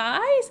two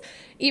pies,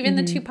 even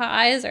the two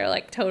pies are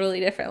like totally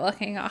different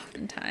looking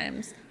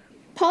oftentimes.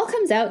 Paul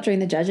comes out during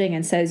the judging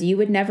and says, you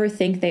would never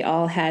think they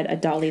all had a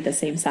dolly the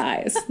same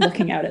size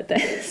looking out at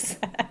this.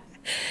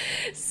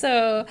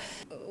 So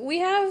we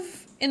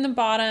have in the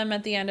bottom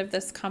at the end of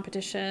this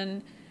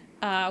competition,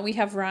 we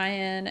have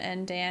Ryan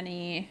and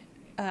Danny.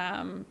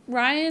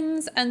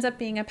 Ryan's ends up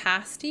being a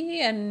pasty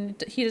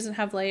and he doesn't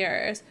have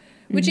layers,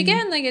 which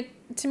again, like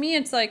to me,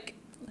 it's like,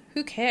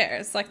 who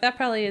cares? Like that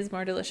probably is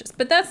more delicious,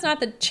 but that's not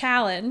the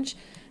challenge.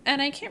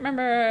 And I can't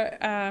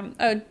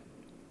remember.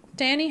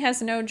 Danny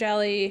has no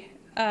jelly.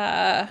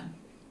 Yeah,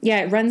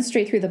 it runs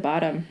straight through the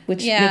bottom,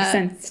 which makes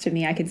sense to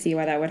me. I could see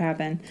why that would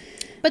happen.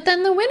 But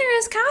then the winner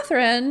is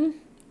Catherine,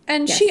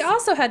 and Yes. she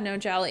also had no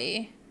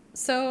jelly.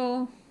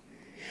 So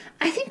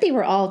I think they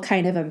were all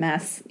kind of a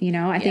mess, you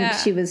know. I think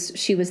she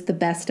was the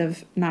best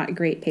of not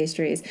great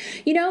pastries.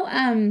 You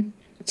know,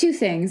 two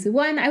things.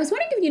 One, I was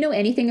wondering if you know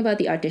anything about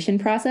the audition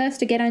process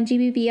to get on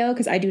GBBO,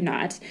 because I do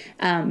not.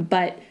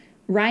 But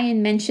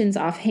Ryan mentions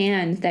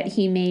offhand that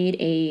he made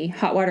a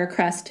hot water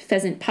crust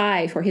pheasant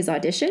pie for his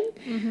audition.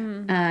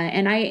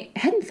 And I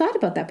hadn't thought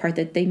about that part,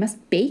 that they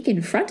must bake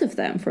in front of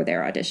them for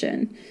their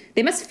audition.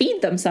 They must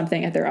feed them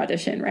something at their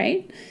audition,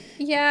 right?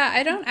 yeah,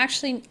 I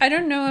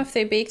don't know if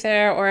they bake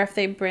there or if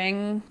they're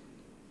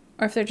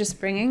just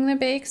bringing the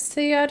bakes to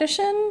the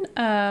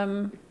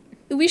audition.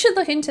 We should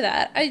look into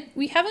that.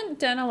 We haven't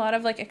done a lot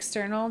of like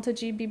external to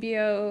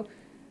GBBO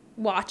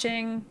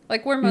watching.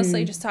 Like we're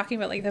mostly just talking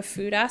about like the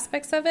food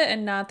aspects of it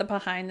and not the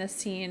behind the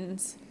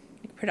scenes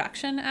like,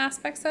 production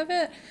aspects of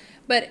it.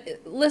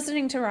 But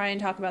listening to Ryan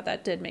talk about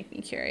that did make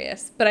me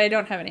curious, but I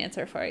don't have an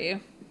answer for you.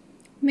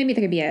 Maybe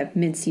there could be a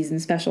mid-season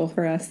special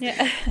for us. Yeah.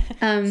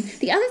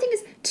 The other thing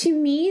is, to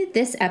me,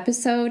 this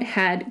episode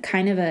had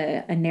kind of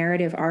a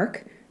narrative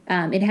arc.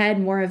 It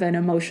had more of an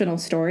emotional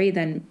story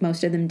than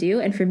most of them do.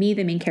 And for me,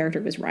 the main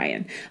character was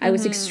Ryan. I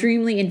was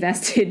extremely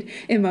invested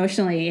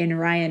emotionally in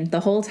Ryan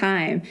the whole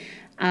time.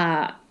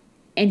 And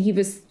he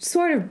was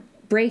sort of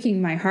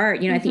breaking my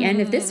heart. You know, at the end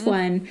of this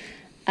one,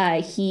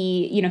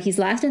 he's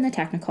last in the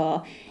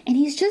technical. And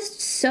he's just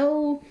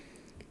so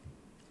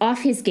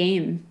off his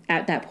game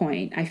at that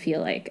point, I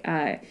feel like.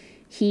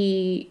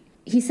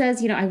 He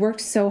says, you know, I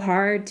worked so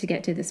hard to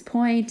get to this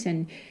point,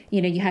 and,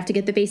 you know, you have to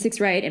get the basics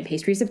right, and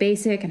pastry's a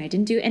basic, and I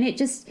didn't do, and it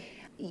just,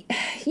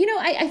 you know,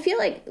 I feel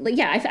like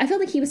I felt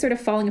like he was sort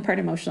of falling apart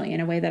emotionally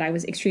in a way that I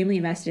was extremely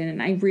invested in,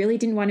 and I really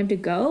didn't want him to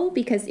go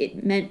because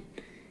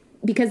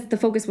the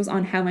focus was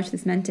on how much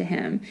this meant to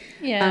him.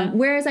 Yeah.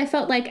 Whereas I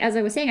felt like, as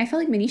I was saying, I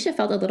felt like Manisha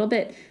felt a little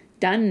bit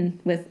done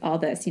with all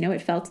this. You know,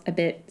 it felt a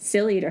bit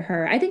silly to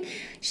her. I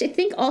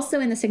think also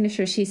in the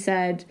signature she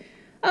said,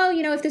 oh,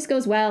 you know, if this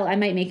goes well, I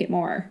might make it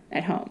more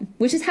at home,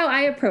 which is how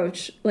I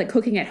approach like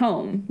cooking at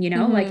home. You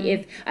know, like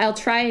if I'll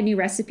try a new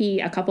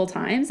recipe a couple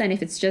times, and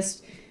if it's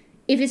just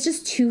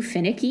too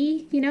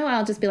finicky, you know,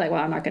 I'll just be like,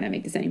 well, I'm not going to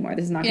make this anymore.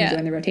 This is not going to go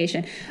in the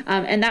rotation.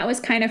 And that was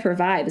kind of her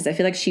vibe, is I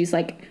feel like she's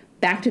like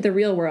back to the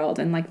real world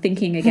and like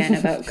thinking again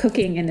about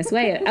cooking in this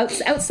way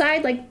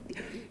outside like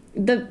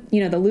the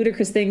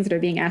ludicrous things that are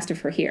being asked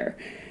of her here.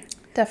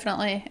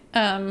 Definitely.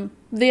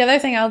 The other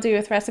thing I'll do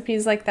with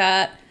recipes like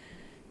that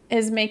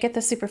is make it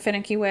the super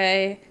finicky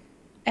way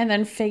and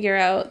then figure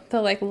out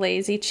the like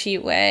lazy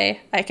cheat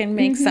way I can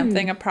make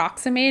something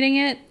approximating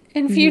it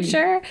in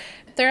future.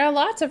 There are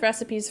lots of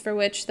recipes for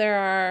which there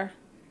are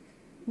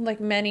like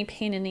many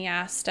pain in the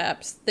ass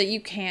steps that you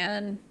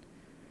can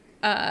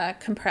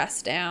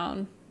compress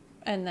down,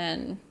 and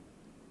then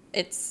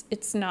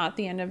it's not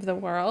the end of the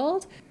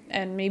world.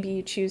 And maybe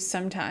you choose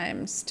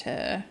sometimes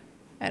to,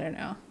 I don't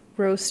know,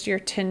 roast your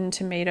tinned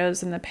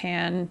tomatoes in the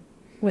pan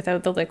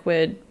without the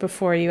liquid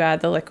before you add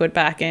the liquid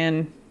back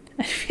in.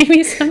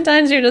 Maybe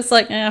sometimes you're just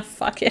like,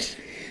 fuck it.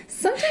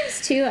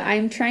 Sometimes, too,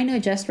 I'm trying to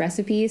adjust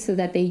recipes so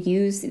that they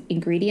use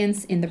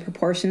ingredients in the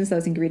proportions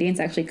those ingredients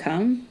actually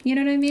come. You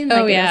know what I mean?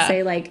 Like, it'll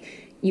say, like,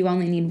 you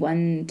only need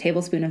 1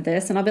 tablespoon of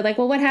this. And I'll be like,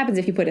 well, what happens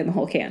if you put it in the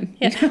whole can?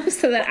 Yeah. You know?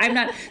 So that I'm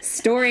not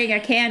storing a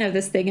can of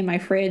this thing in my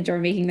fridge or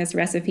making this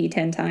recipe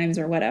 10 times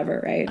or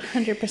whatever, right?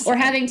 100%. Or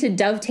having to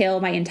dovetail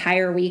my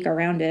entire week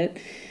around it.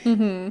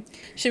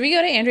 Should we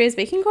go to Andrea's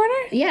Baking Corner?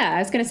 Yeah, I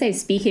was going to say,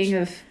 speaking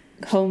of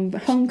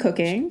home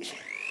cooking...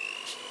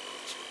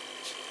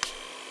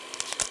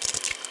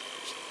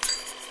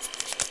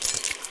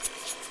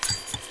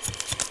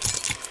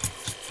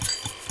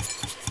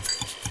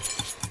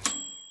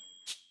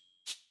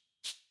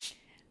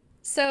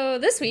 So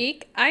this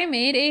week, I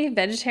made a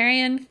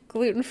vegetarian,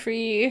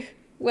 gluten-free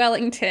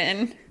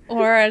Wellington,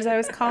 or as I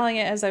was calling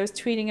it, as I was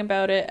tweeting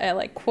about it, I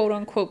like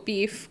quote-unquote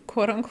beef,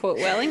 quote-unquote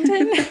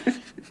Wellington.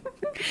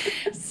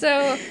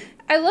 So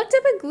I looked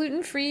up a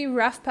gluten-free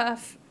rough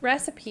puff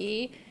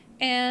recipe,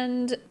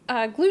 and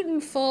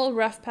gluten-full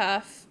rough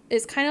puff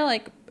is kind of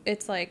like,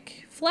 it's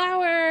like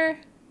flour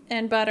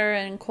and butter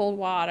and cold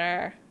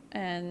water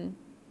and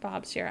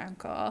Bob's your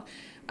uncle.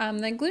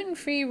 The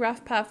gluten-free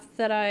rough puff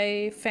that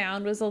I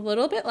found was a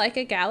little bit like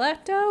a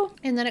galette dough,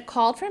 and then it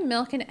called for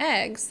milk and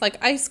eggs,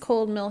 like ice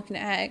cold milk and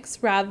eggs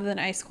rather than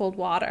ice cold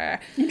water.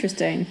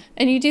 Interesting.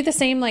 And you do the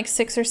same like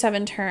 6 or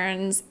 7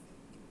 turns.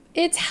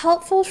 It's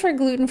helpful for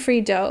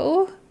gluten-free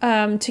dough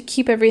to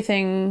keep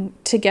everything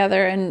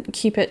together and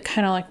keep it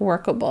kind of like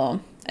workable.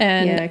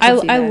 And yeah,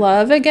 I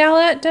love a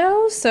galette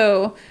dough,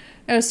 so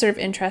I was sort of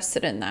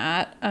interested in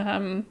that.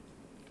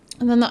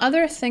 And then the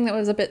other thing that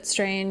was a bit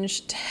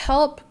strange, to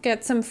help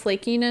get some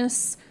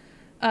flakiness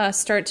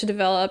start to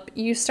develop,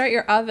 you start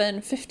your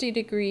oven 50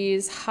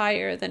 degrees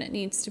higher than it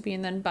needs to be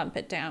and then bump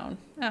it down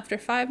after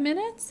 5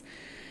 minutes.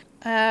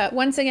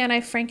 Once again,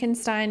 I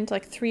Frankensteined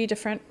like 3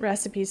 different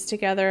recipes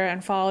together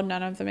and followed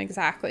none of them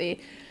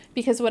exactly,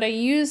 because what I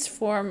used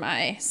for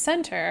my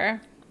center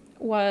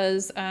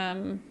was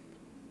one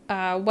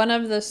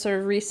of the sort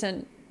of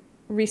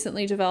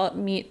recently developed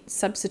meat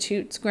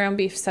substitutes, ground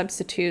beef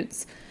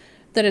substitutes,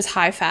 that is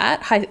high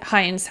fat,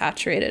 high in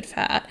saturated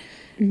fat,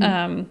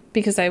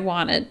 because I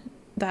wanted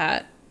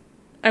that.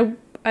 I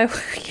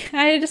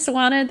just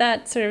wanted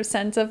that sort of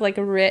sense of like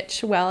a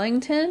rich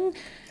Wellington.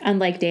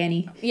 Unlike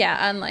Danny.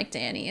 Yeah, unlike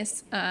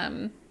Danny's.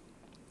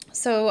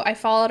 So I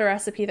followed a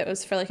recipe that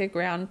was for like a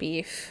ground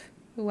beef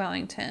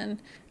Wellington.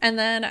 And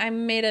then I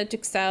made a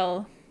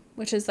duxelle,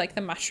 which is like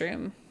the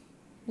mushroom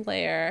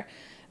layer.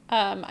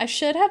 I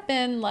should have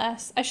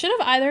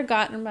either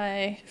gotten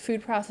my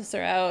food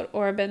processor out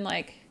or been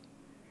like,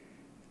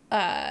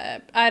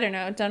 I don't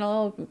know, done a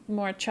little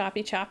more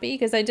choppy,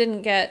 because I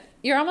didn't get,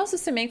 you're almost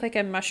supposed to make like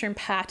a mushroom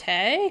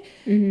pate,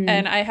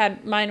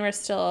 and mine were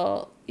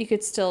still, you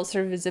could still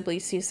sort of visibly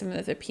see some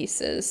of the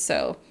pieces.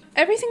 So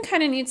everything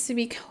kind of needs to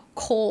be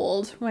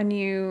cold when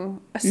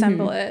you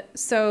assemble it.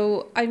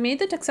 So I made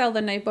the duxelle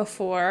the night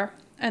before,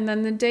 and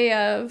then the day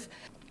of,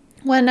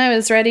 when I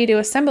was ready to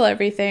assemble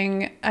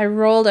everything, I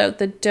rolled out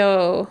the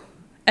dough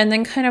and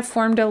then kind of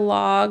formed a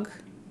log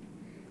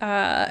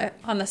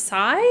on the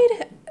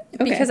side.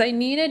 Okay. Because I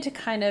needed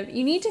to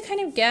you need to kind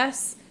of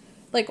guess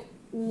like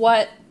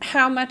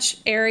how much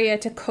area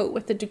to coat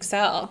with the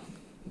duxelle,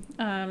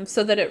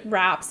 so that it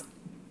wraps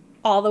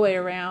all the way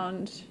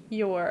around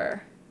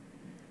your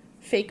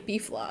fake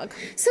beef log.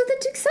 So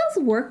the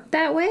duxelles work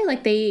that way?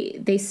 Like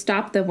they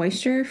stop the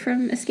moisture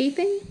from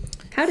escaping?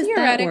 How does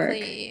that work?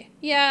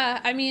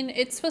 Yeah, I mean,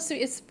 it's supposed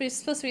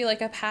to be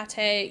like a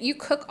pate. You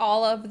cook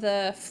all of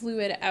the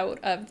fluid out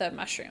of the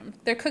mushroom.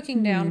 They're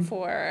cooking down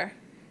for,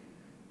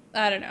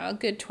 I don't know, a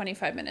good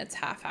 25 minutes,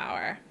 half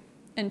hour,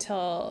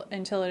 until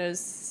it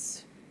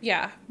is,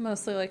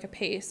 mostly like a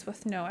paste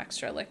with no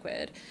extra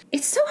liquid.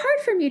 It's so hard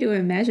for me to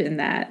imagine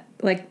that,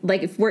 like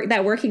if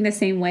that working the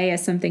same way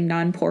as something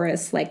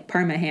non-porous like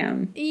Parma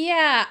ham.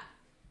 Yeah,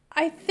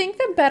 I think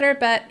the better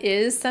bet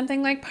is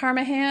something like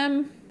Parma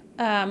ham,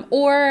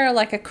 or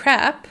like a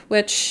crepe,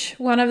 which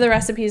one of the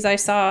recipes I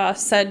saw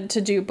said to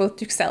do both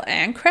duxelle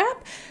and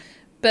crepe.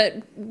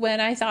 But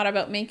when I thought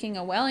about making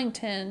a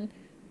Wellington,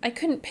 I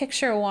couldn't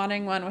picture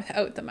wanting one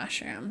without the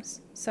mushrooms.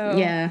 So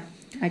yeah,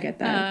 I get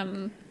that.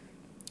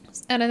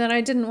 And then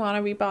I didn't want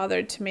to be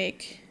bothered to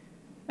make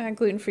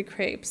gluten-free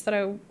crepes that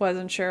I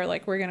wasn't sure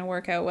like were going to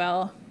work out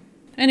well.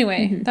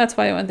 Anyway, that's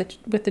why I went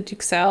with the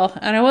duxelle.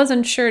 And I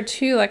wasn't sure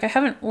too, like I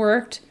haven't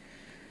worked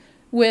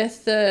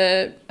with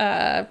the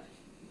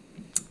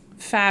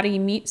fatty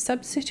meat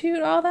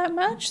substitute all that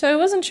much, so I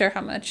wasn't sure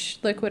how much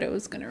liquid it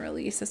was going to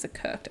release as it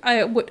cooked.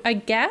 I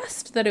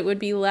guessed that it would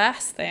be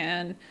less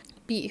than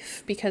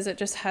beef because it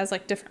just has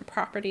like different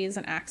properties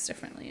and acts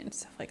differently and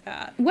stuff like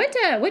that.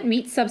 What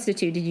meat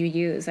substitute did you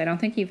use? I don't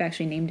think you've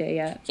actually named it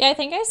yet. Yeah, I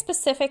think I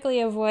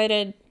specifically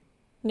avoided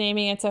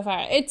naming it so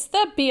far. It's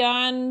the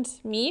Beyond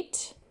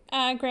Meat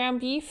ground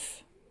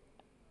beef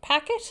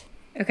packet.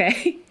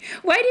 Okay.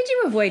 Why did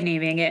you avoid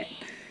naming it?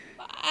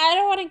 I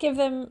don't want to give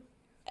them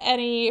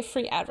any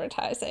free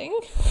advertising.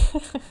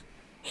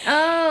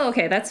 Oh,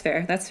 okay. That's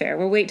fair.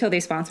 We'll wait till they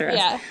sponsor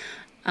us.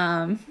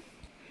 Yeah.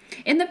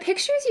 In the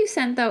pictures you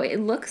sent, though, it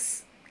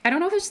looks, I don't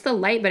know if it's the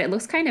light, but it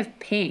looks kind of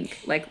pink,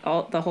 like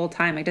the whole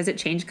time. Like, does it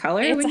change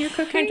color when you're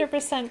cooking? It's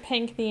 100%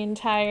 pink the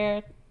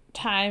entire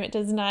time. It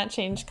does not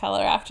change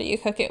color after you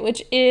cook it,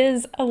 which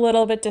is a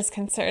little bit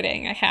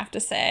disconcerting, I have to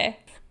say.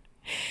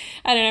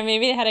 I don't know,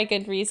 maybe they had a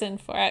good reason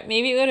for it.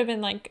 Maybe it would have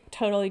been like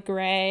totally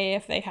gray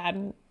if they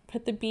hadn't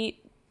put the beet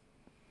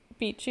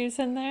juice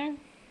in there.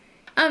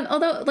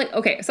 Although, like,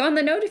 okay, so on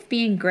the note of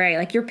being gray,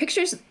 like your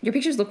pictures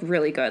look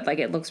really good. Like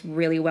it looks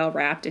really well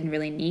wrapped and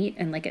really neat,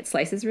 and like it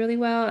slices really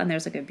well, and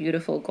there's like a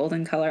beautiful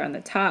golden color on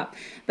the top.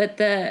 But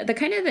the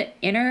kind of the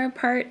inner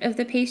part of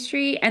the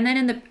pastry, and then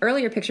in the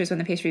earlier pictures when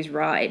the pastry is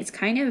raw, it's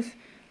kind of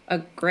a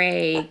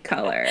gray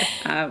color,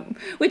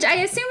 which I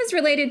assume is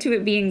related to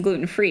it being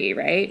gluten-free,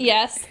 right?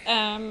 Yes.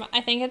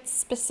 I think it's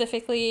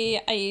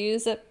specifically, I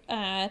use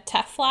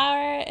teff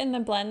flour in the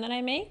blend that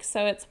I make.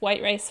 So it's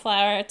white rice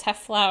flour,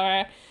 teff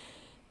flour,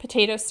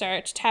 potato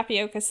starch,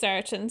 tapioca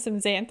starch, and some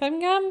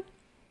xanthan gum.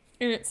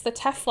 Or it's the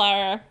teff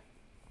flour.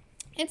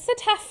 It's the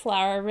teff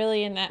flour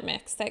really in that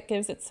mix that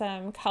gives it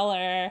some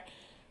color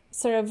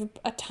sort of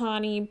a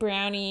tawny,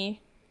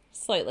 browny,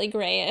 slightly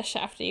grayish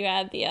after you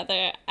add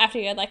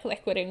like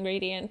liquid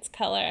ingredients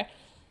color.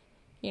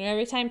 You know,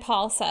 every time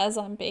Paul says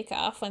on Bake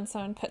Off when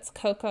someone puts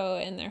cocoa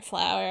in their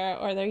flour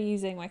or they're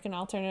using like an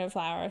alternative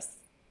flour,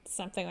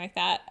 something like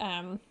that,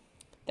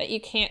 that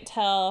you can't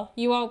tell,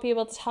 you won't be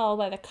able to tell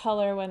by the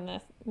color when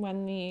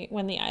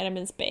the item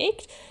is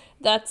baked.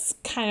 That's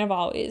kind of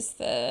always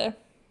the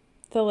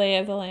lay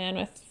of the land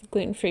with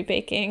gluten-free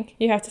baking.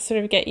 You have to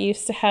sort of get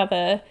used to how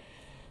the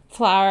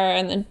flour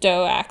and the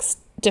dough acts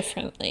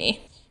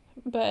differently.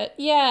 But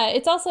yeah,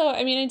 it's also,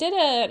 I mean, I did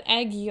an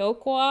egg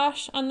yolk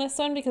wash on this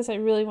one because I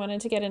really wanted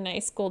to get a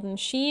nice golden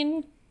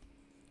sheen.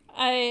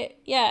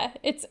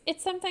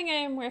 It's something I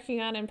am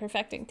working on and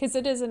perfecting because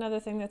it is another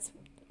thing that's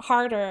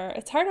harder.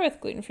 It's harder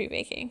with gluten-free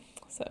baking.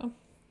 So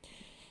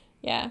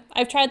yeah,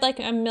 I've tried like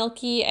a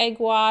milky egg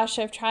wash.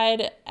 I've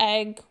tried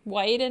egg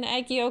white and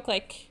egg yolk,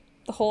 like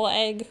the whole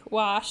egg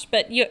wash.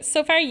 But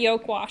so far,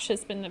 yolk wash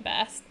has been the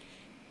best.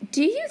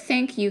 Do you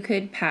think you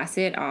could pass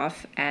it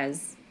off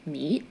as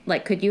meat?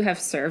 Like, could you have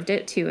served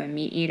it to a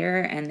meat eater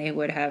and they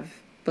would have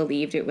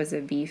believed it was a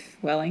beef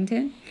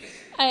Wellington?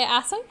 I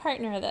asked my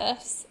partner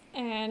this,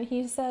 and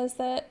he says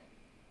that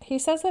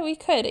we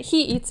could.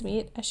 He eats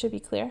meat, I should be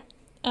clear.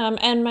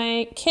 And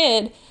my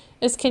kid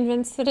is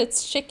convinced that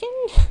it's chicken.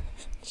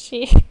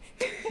 She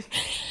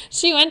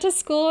went to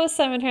school with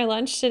some in her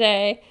lunch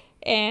today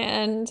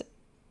and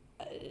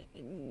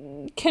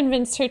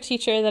convinced her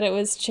teacher that it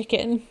was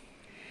chicken.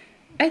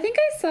 I think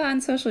I saw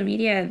on social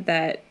media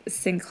that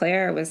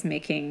Sinclair was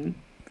making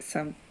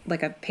some,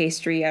 like a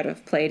pastry out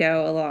of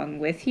Play-Doh along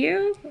with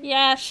you.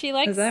 Yeah, she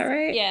likes... Is that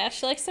right? Yeah,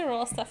 she likes to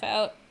roll stuff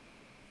out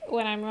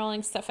when I'm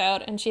rolling stuff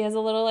out, and she has a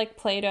little, like,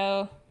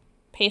 Play-Doh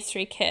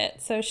pastry kit.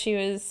 So she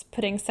was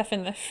putting stuff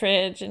in the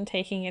fridge and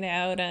taking it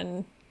out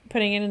and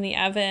putting it in the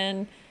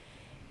oven.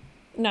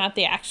 Not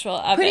the actual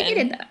oven. Putting it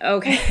in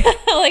okay.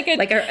 like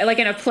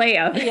in a play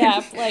oven.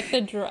 Yeah, like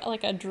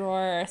a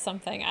drawer or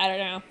something. I don't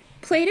know.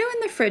 Play-Doh in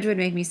the fridge would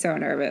make me so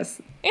nervous.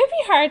 It would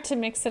be hard to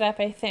mix it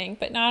up, I think,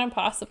 but not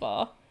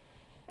impossible.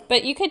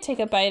 But you could take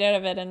a bite out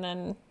of it and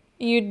then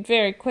you'd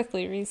very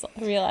quickly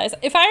realize.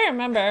 If I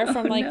remember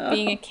from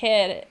being a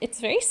kid, it's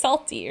very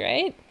salty,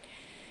 right?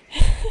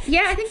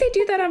 Yeah, I think they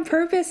do that on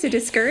purpose to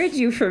discourage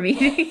you from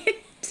eating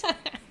it.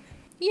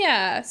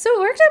 Yeah, so it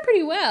worked out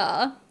pretty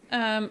well.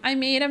 I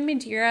made a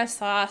Madeira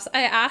sauce.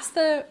 I asked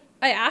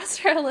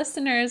our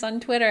listeners on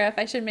Twitter if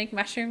I should make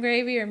mushroom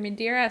gravy or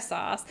Madeira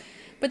sauce.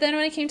 But then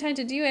when it came time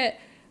to do it,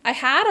 I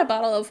had a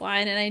bottle of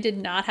wine and I did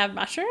not have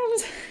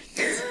mushrooms.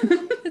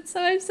 So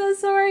I'm so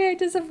sorry I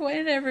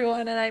disappointed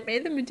everyone. And I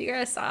made the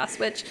Madeira sauce,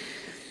 which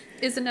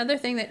is another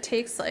thing that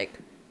takes like,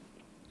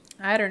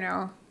 I don't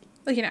know,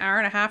 like an hour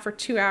and a half or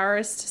 2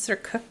 hours to sort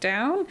of cook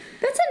down.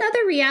 That's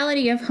another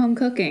reality of home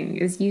cooking,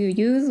 is you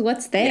use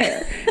what's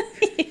there.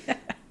 Yeah.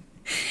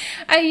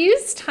 I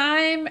used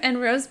thyme and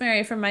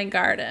rosemary from my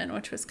garden,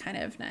 which was kind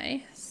of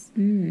nice.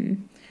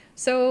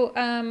 So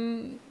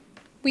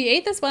we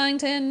ate this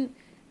Wellington.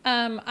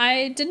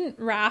 I didn't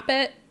wrap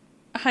it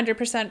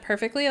 100%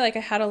 perfectly. Like I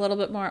had a little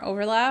bit more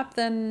overlap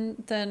than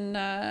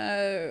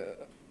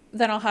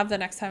I'll have the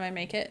next time I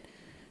make it.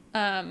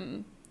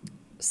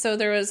 So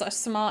there was a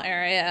small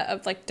area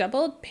of like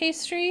doubled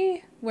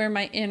pastry where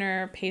my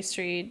inner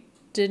pastry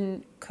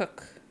didn't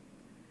cook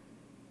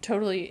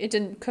totally. It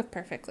didn't cook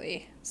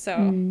perfectly.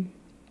 So,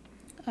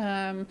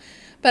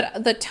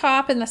 but the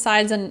top and the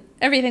sides and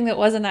everything that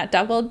wasn't that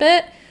doubled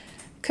bit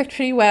cooked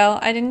pretty well.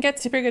 I didn't get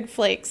super good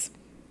flakes.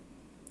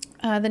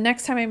 The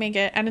next time I make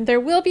it, and there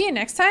will be a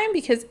next time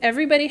because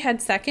everybody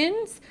had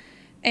seconds,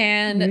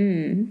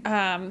 and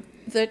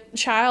the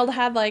child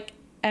had like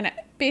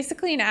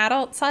basically an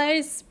adult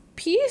size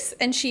piece,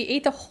 and she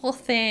ate the whole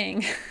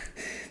thing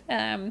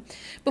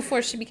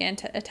before she began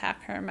to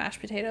attack her mashed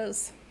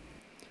potatoes.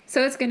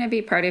 So it's going to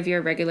be part of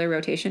your regular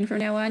rotation from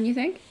now on, you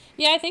think?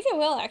 Yeah, I think it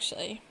will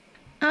actually.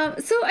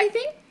 So I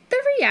think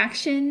the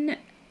reaction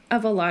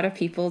of a lot of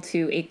people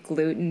to a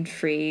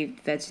gluten-free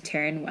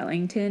vegetarian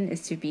Wellington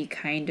is to be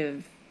kind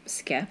of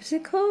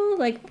skeptical.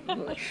 Like,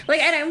 and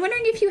I'm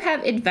wondering if you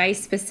have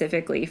advice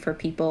specifically for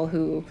people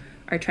who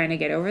are trying to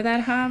get over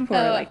that hump,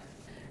 or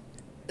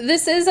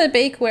This is a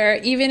bake where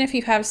even if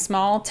you have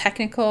small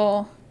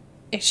technical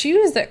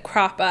issues that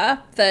crop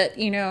up that,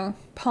 you know,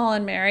 Paul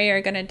and Mary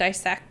are going to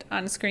dissect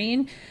on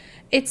screen,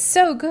 it's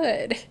so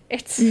good.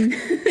 It's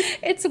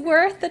it's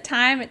worth the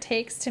time it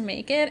takes to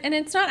make it, and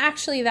it's not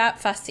actually that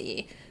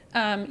fussy.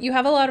 You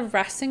have a lot of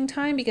resting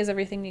time because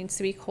everything needs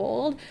to be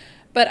cold,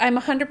 but I'm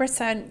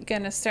 100%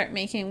 going to start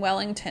making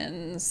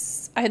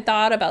Wellingtons. I had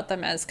thought about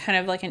them as kind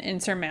of like an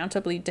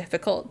insurmountably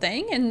difficult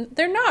thing, and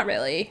they're not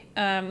really.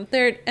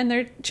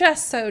 They're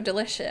just so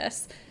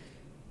delicious.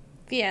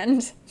 The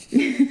end.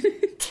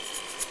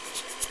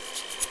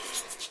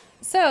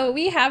 So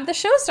we have the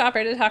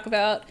showstopper to talk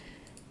about.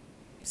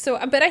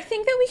 But I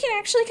think that we can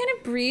actually kind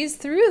of breeze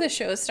through the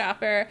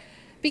showstopper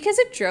because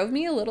it drove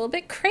me a little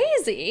bit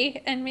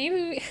crazy, and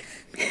maybe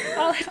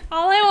all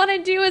I want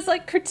to do is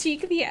like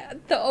critique the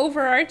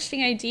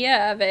overarching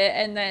idea of it,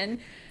 and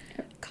then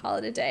call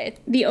it a day.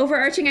 The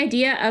overarching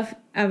idea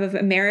of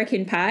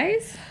American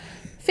pies?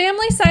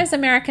 Family-size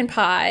American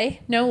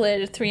pie, no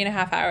lid,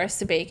 3.5 hours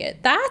to bake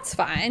it. That's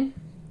fine.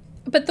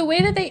 But the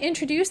way that they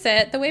introduce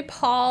it, the way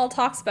Paul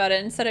talks about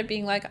it, instead of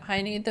being like,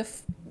 I need the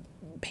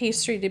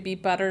pastry to be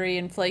buttery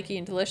and flaky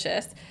and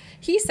delicious,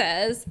 he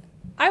says,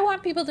 I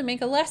want people to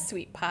make a less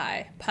sweet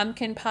pie.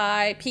 Pumpkin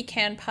pie,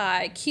 pecan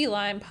pie, key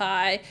lime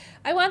pie.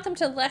 I want them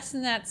to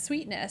lessen that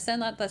sweetness and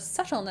let the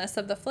subtleness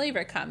of the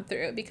flavor come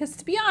through. Because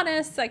to be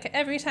honest, like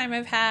every time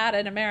I've had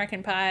an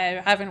American pie,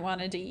 I haven't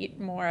wanted to eat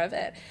more of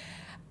it.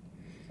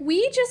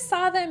 We just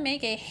saw them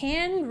make a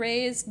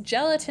hand-raised,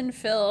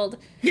 gelatin-filled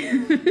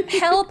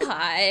hell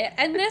pie,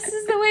 and this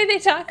is the way they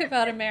talk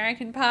about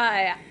American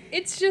pie.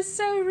 It's just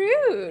so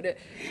rude.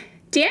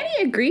 Danny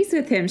agrees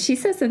with him. She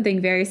says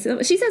something very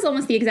similar. She says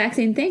almost the exact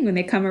same thing when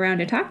they come around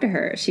to talk to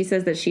her. She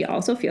says that she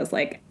also feels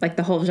like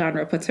the whole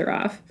genre puts her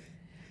off.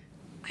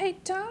 I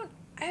don't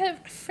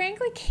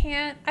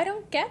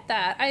get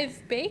that.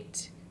 I've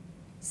baked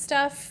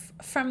stuff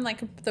from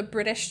like the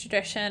British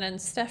tradition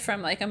and stuff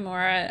from like a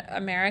more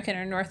American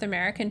or North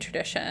American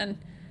tradition.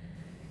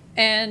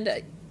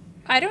 And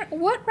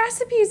what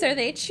recipes are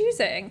they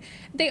choosing?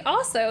 They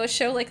also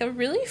show like a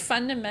really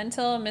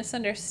fundamental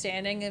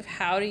misunderstanding of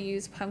how to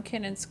use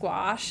pumpkin and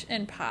squash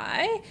in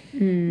pie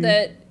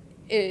that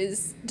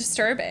is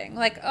disturbing.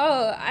 Like,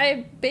 oh,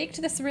 I baked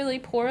this really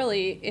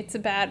poorly. It's a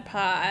bad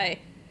pie.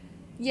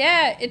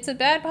 Yeah, it's a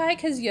bad pie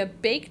because you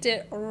baked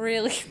it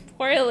really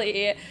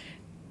poorly.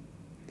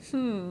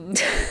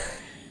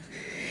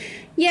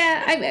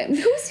 Yeah,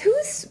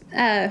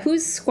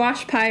 whose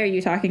squash pie are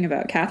you talking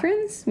about?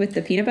 Catherine's with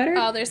the peanut butter?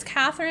 Oh, there's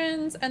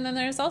Catherine's, and then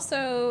there's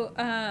also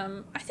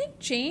I think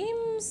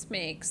James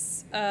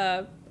makes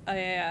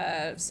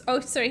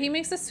he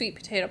makes a sweet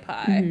potato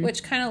pie,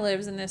 which kind of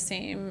lives in the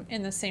same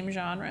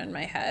genre in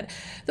my head.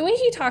 The way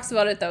he talks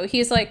about it, though,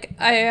 he's like,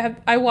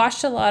 I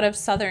watched a lot of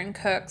Southern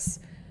cooks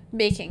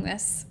making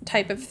this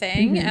type of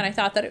thing, and I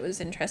thought that it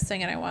was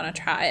interesting, and I want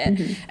to try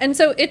it. And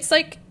so it's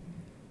like,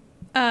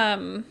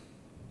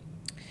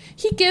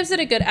 he gives it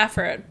a good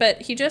effort,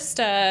 but he just,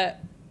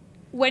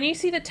 when you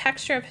see the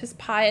texture of his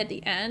pie at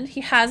the end,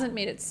 he hasn't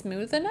made it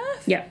smooth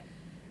enough. Yeah,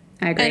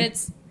 I agree. And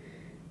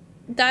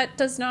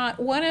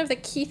one of the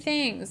key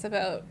things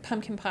about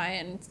pumpkin pie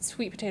and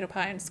sweet potato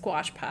pie and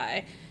squash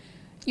pie,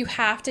 you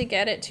have to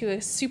get it to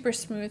a super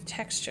smooth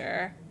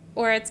texture,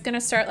 or it's going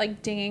to start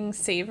like dinging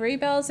savory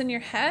bells in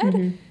your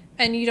head,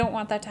 and you don't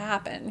want that to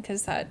happen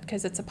because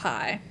it's a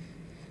pie.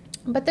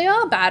 But they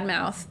all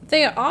badmouth.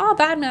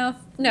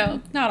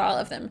 No, not all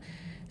of them.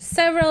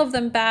 Several of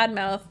them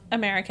badmouth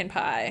American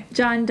pie.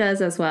 John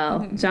does as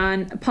well.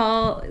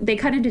 Paul, they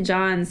cut into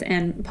John's,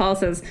 and Paul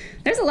says,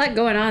 there's a lot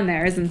going on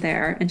there, isn't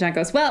there? And John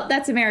goes, well,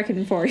 that's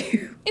American for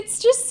you.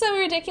 It's just so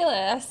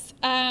ridiculous.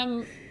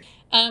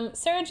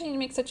 Sarah Jane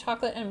makes a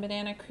chocolate and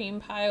banana cream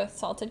pie with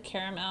salted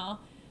caramel,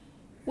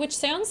 which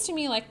sounds to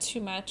me like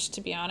too much, to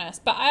be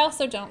honest. But I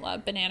also don't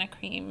love banana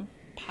cream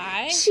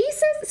pie. She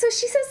says the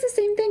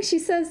same thing. She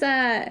says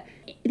the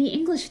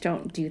English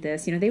don't do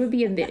this. They would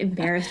be a bit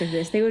embarrassed of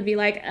this. They would be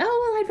like, oh,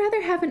 well, I'd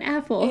rather have an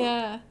apple.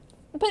 Yeah.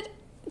 But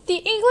the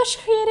English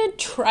created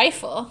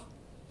trifle,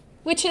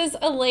 which is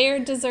a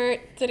layered dessert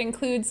that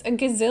includes a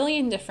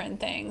gazillion different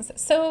things.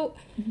 So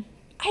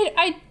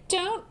I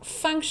don't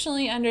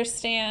functionally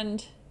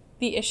understand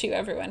the issue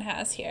everyone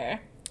has here.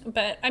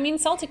 But, I mean,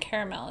 salted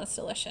caramel is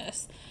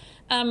delicious.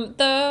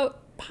 The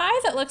pie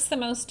that looks the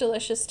most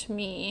delicious to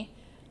me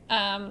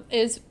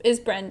is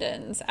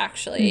Brendan's,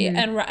 actually,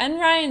 and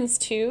Ryan's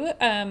too.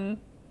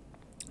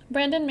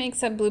 Brendan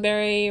makes a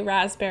blueberry,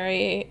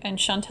 raspberry, and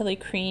chantilly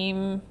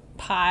cream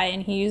pie,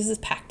 and he uses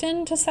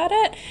pectin to set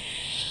it.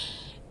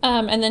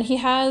 And then he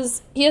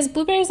has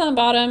blueberries on the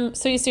bottom,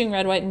 so he's doing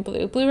red, white, and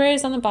blue.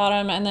 Blueberries on the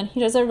bottom, and then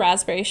he does a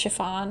raspberry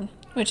chiffon,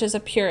 which is a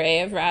puree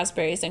of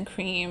raspberries and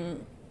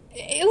cream.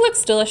 It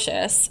looks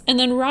delicious. And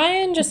then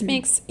Ryan just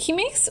makes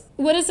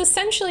what is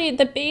essentially,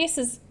 the base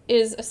is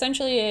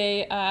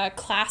essentially a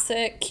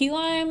classic key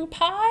lime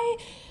pie.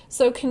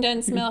 So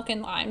condensed milk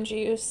and lime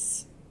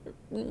juice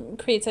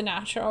creates a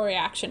natural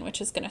reaction, which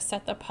is going to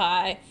set the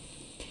pie.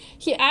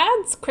 He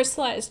adds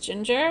crystallized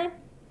ginger,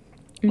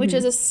 which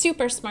is a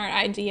super smart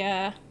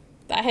idea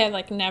that I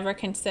had never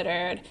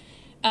considered.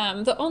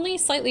 The only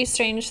slightly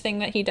strange thing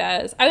that he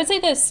does, I would say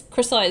this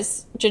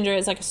crystallized ginger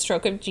is like a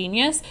stroke of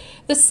genius.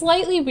 The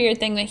slightly weird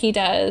thing that he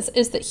does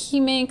is that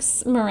he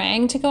makes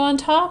meringue to go on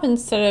top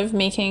instead of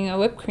making a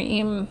whipped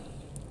cream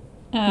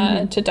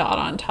to dot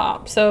on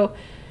top. So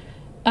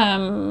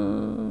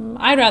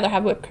I'd rather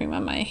have whipped cream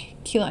on my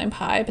key lime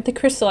pie, but the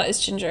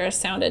crystallized ginger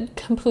sounded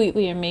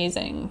completely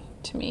amazing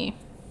to me.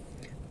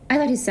 I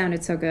thought he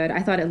sounded so good.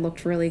 I thought it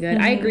looked really good.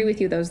 I agree with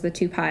you. Those are the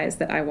two pies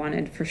that I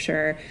wanted for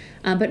sure.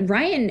 But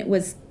Ryan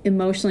was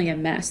emotionally a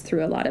mess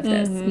through a lot of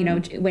this.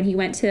 When he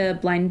went to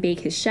blind bake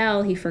his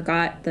shell, he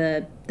forgot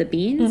the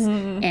beans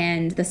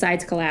and the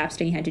sides collapsed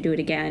and he had to do it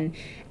again.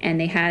 And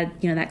they had,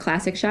 that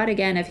classic shot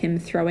again of him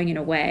throwing it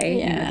away.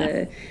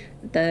 Yeah.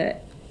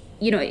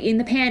 in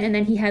the pan, and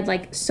then he had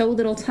like so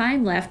little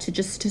time left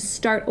to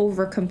start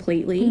over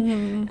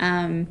completely.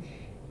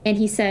 And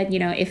he said,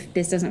 if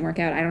this doesn't work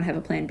out, I don't have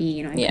a plan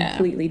B. I'm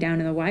completely down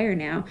to the wire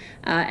now.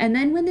 And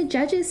then when the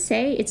judges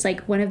say it's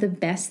like one of the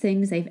best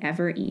things they've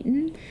ever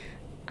eaten,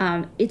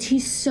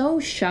 he's so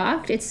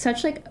shocked. It's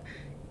such like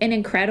an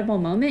incredible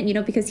moment,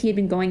 because he had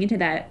been going into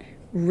that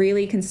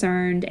really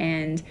concerned,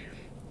 and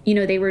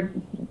they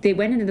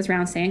went into this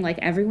round saying like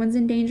everyone's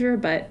in danger,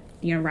 but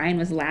Ryan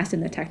was last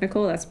in the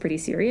technical. That's pretty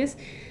serious.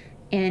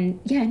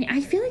 And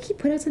I feel like he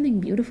put out something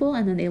beautiful,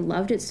 and then they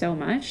loved it so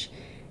much.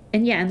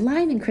 And and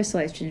lime and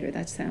crystallized ginger,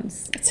 that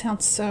sounds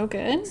so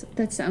good.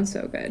 That sounds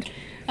so good.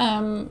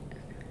 I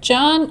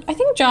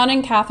think John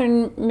and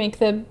Catherine make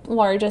the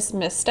largest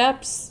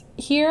missteps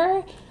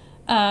here.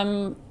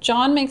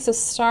 John makes a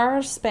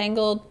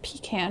star-spangled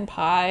pecan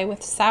pie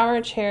with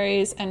sour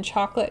cherries and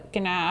chocolate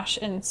ganache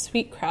and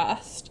sweet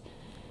crust.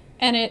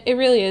 And it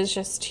really is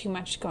just too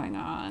much going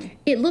on.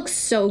 It looks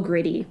so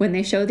gritty when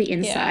they show the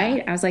inside.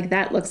 Yeah. I was like,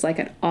 that looks like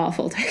an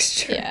awful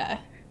texture. Yeah.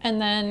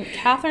 And then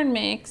Catherine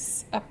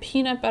makes a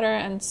peanut butter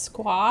and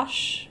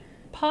squash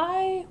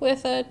pie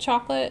with a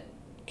chocolate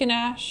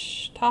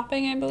ganache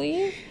topping, I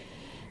believe.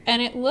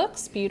 And it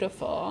looks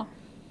beautiful.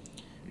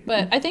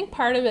 But I think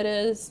part of it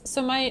is,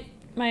 so my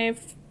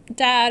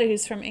dad,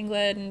 who's from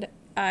England,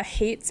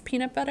 hates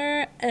peanut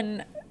butter.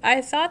 And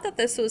I thought that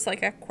this was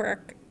like a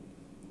quirk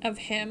of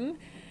him.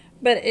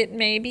 But it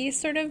may be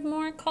sort of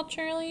more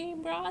culturally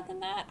broad than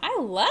that. I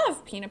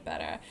love peanut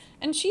butter.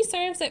 And she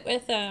serves it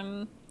with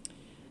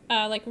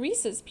like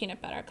Reese's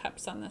peanut butter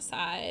cups on the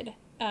side.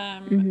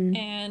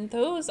 And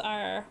those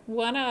are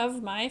one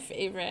of my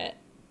favorite.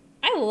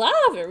 I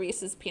love a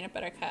Reese's peanut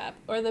butter cup,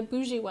 or the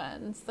bougie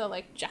ones, the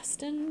like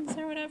Justin's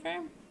or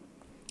whatever.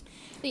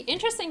 The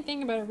interesting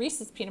thing about a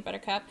Reese's peanut butter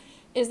cup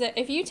is that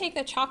if you take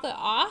the chocolate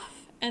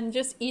off and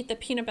just eat the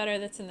peanut butter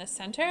that's in the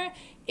center,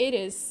 it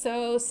is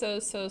so, so,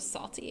 so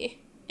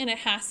salty. And it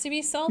has to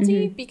be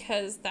salty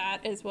because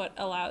that is what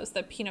allows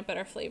the peanut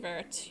butter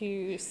flavor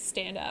to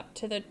stand up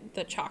to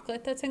the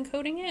chocolate that's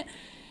encoding it.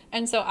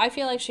 And so I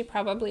feel like she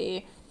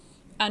probably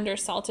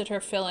undersalted her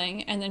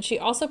filling, and then she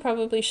also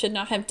probably should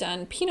not have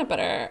done peanut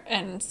butter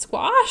and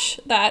squash.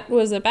 That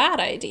was a bad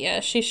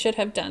idea. She should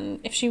have done,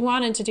 if she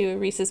wanted to do a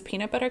Reese's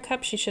peanut butter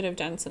cup, she should have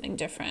done something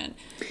different.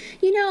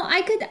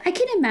 I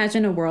can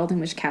imagine a world in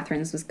which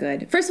Catherine's was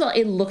good. First of all,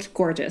 it looked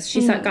gorgeous.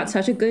 She got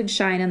such a good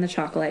shine on the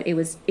chocolate. It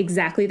was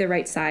exactly the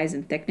right size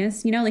and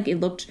thickness. Like it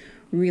looked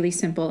really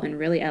simple and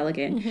really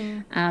elegant.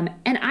 And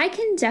I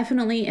can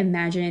definitely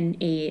imagine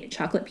a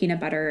chocolate peanut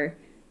butter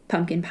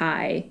pumpkin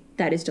pie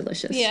that is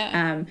delicious.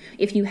 Yeah.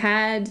 If you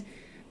had,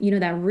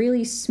 that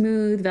really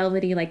smooth,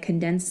 velvety, like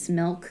condensed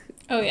milk,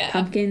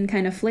 pumpkin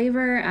kind of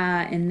flavor,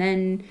 and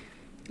then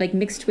like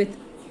mixed with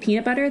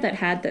peanut butter that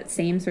had that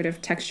same sort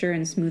of texture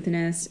and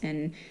smoothness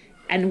and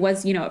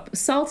was,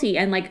 salty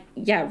and like,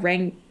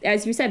 rang,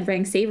 as you said,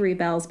 rang savory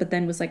bells, but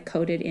then was like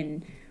coated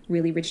in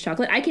really rich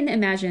chocolate. I can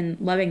imagine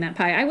loving that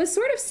pie. I was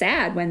sort of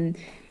sad when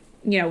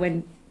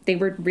they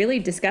were really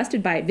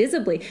disgusted by it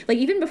visibly. Like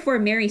even before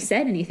Mary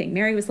said anything,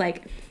 Mary was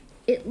like,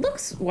 it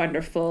looks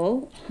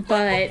wonderful,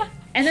 but...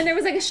 And then there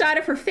was like a shot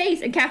of her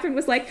face, and Catherine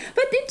was like,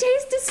 but it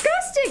tastes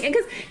disgusting.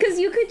 Because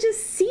you could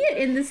just see it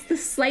in the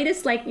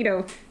slightest, like,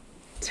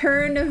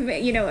 turn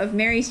of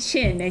Mary's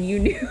chin, and you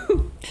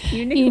knew.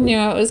 You knew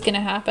it was going to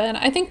happen.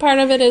 I think part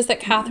of it is that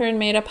Catherine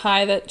made a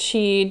pie that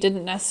she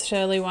didn't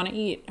necessarily want to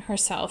eat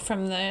herself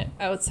from the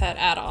outset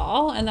at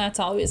all, and that's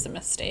always a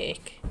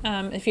mistake.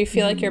 If you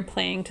feel like you're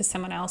playing to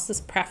someone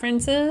else's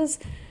preferences,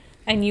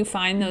 and you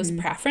find those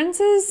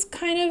preferences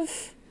kind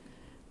of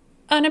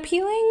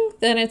unappealing,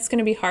 then it's going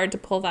to be hard to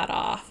pull that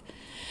off.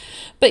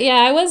 But yeah,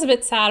 I was a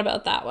bit sad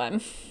about that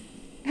one.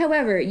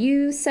 However,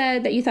 you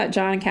said that you thought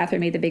John and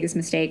Catherine made the biggest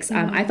mistakes.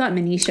 I thought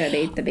Manisha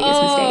made the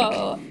biggest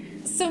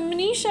mistake. So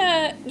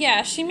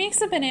Manisha, she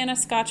makes a banana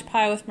scotch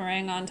pie with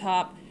meringue on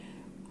top.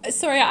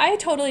 Sorry, I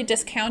totally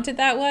discounted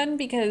that one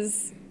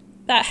because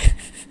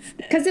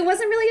it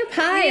wasn't really a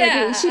pie.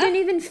 Yeah. Like, she didn't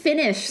even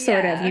finish,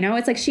 sort of,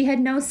 It's like she had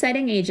no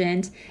setting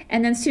agent,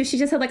 and then she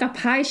just had like a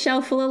pie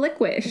shell full of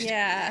licorice.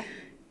 Yeah.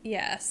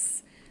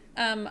 Yes.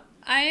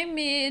 I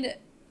made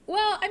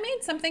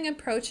something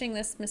approaching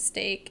this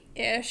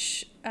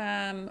mistake-ish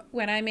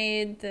when I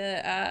made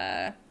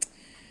the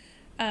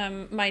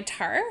my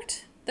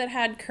tart that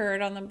had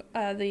curd on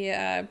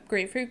the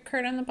grapefruit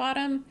curd on the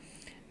bottom,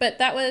 but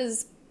that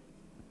was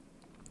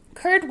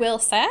curd will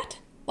set.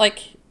 Like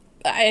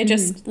I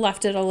just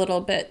left it a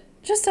little bit,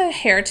 just a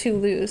hair too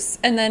loose,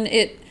 and then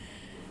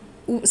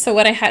so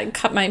when I had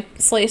cut my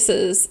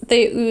slices,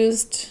 they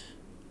oozed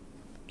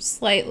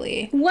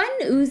slightly. One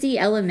oozy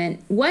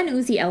element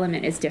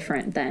is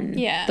different than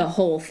the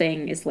whole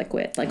thing is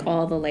liquid. Like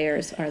all the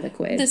layers are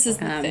liquid. This is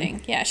the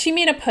thing. Yeah, she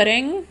made a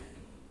pudding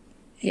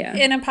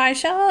in a pie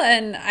shell,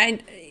 and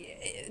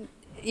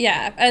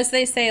as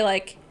they say,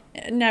 like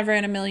never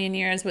in a million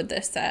years would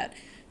this set.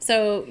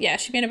 So, yeah,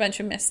 she made a bunch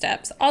of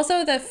missteps.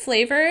 Also, the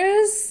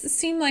flavors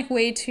seem like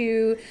way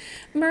too...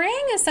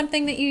 Meringue is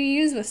something that you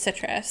use with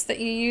citrus, that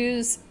you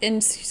use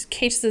in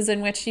cases in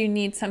which you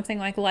need something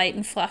like light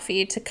and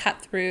fluffy to cut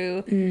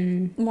through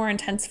more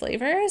intense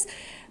flavors.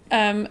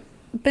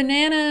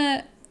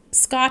 Banana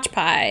scotch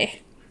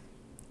pie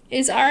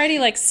is already,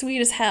 like, sweet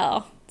as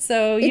hell.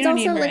 So you don't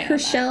need meringue.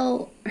 It's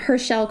also like her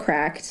shell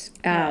cracked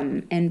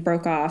and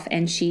broke off,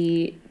 and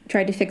she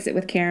tried to fix it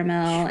with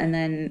caramel, and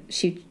then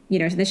she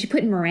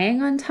put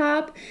meringue on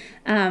top,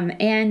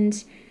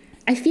 and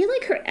I feel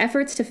like her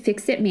efforts to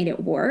fix it made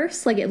it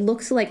worse. Like, it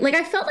looks like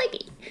I felt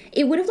like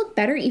it would have looked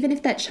better even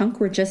if that chunk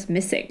were just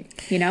missing,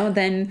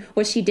 than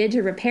what she did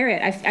to repair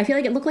it. I feel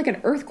like it looked like an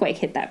earthquake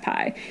hit that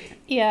pie.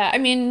 Yeah, I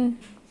mean,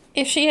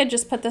 if she had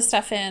just put the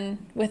stuff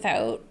in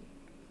without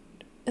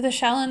the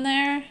shell in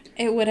there,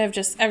 it would have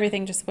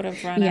everything would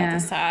have run out the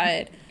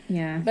side.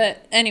 Yeah.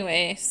 But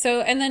anyway,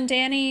 and then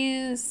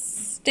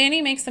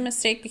Danny makes a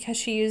mistake because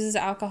she uses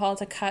alcohol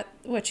to cut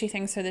what she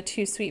thinks are the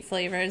too sweet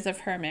flavors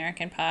of her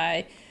American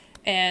pie,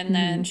 and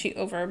then she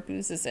over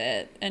boozes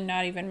it, and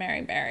not even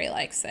Mary Berry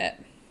likes it.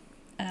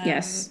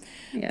 Yes.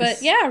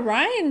 But yeah,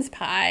 Ryan's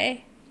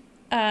pie.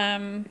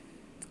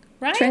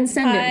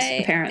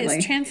 Transcendent, apparently.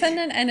 Is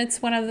transcendent, and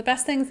it's one of the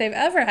best things they've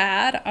ever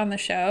had on the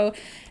show,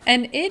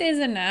 and it is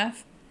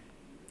enough,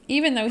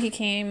 even though he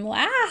came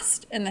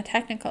last in the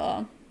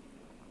technical,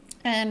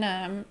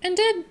 and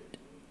did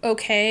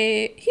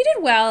okay. He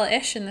did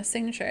well-ish in the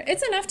signature.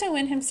 It's enough to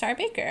win him Star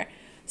Baker,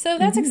 so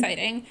that's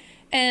exciting.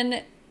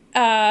 And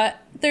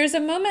there's a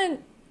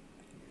moment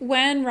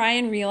when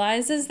Ryan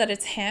realizes that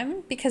it's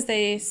him, because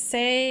they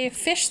say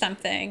fish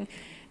something,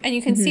 and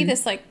you can see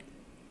this, like,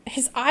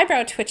 his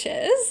eyebrow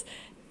twitches,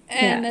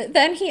 and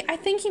then I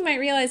think he might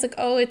realize, like,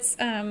 oh, it's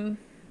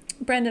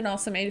Brendan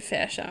also made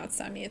fish. Oh, it's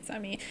not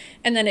me.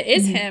 And then it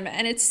is him,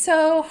 and it's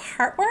so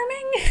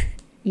heartwarming.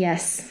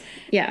 Yes.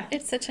 Yeah.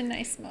 It's such a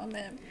nice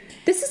moment.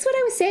 This is what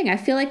I was saying. I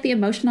feel like the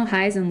emotional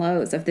highs and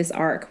lows of this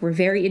arc were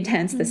very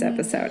intense this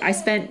episode. I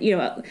spent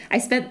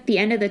the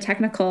end of the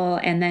technical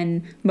and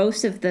then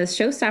most of the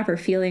showstopper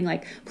feeling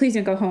like, please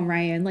don't go home,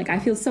 Ryan. Like, I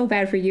feel so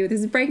bad for you. This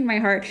is breaking my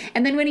heart.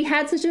 And then when he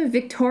had such a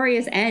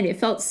victorious end, it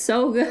felt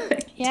so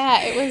good.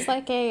 Yeah, it was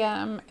like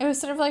it was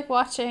sort of like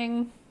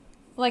watching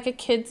like a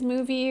kid's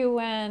movie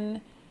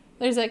when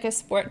there's like a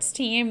sports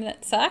team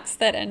that sucks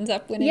that ends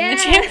up winning the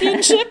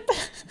championship.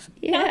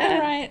 Not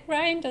that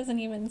Ryan doesn't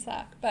even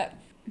suck, but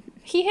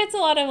he hits a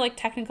lot of like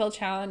technical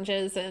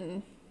challenges,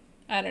 and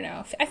I don't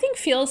know, I think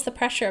feels the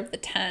pressure of the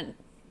tent,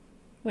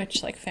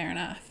 which, like, fair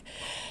enough.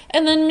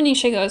 And then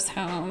Manisha goes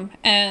home,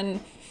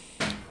 and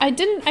I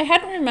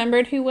hadn't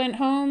remembered who went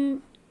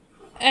home.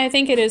 I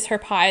think it is her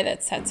pie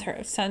that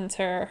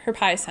her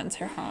pie sends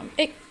her home.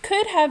 It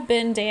could have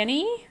been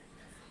Danny,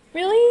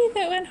 really,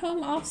 that went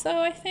home also,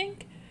 I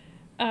think.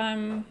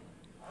 I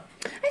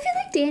feel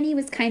like Danny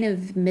was kind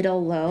of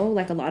middle low,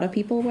 like a lot of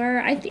people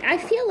were. I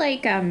feel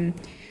like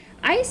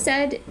I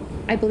said,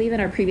 I believe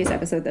in our previous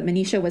episode, that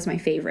Manisha was my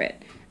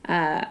favorite.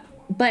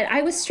 But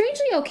I was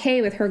strangely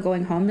okay with her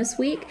going home this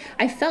week.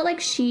 I felt like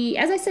she,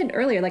 as I said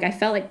earlier, like, I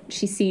felt like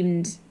she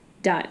seemed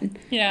done.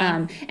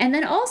 Yeah. And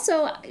then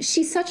also,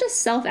 she's such a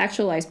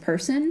self-actualized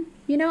person,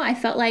 I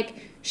felt like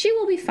she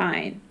will be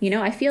fine.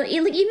 I feel like,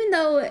 even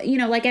though,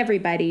 like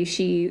everybody,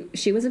 she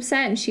was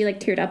upset and she, like,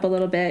 teared up a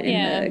little bit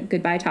in the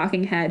goodbye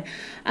talking head.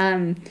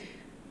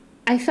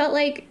 I felt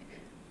like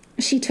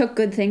she took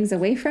good things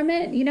away from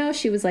it.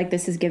 She was like,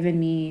 this has given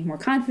me more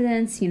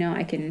confidence.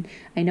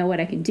 I know what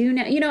I can do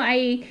now.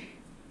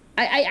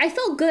 I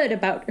felt good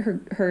about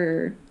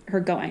her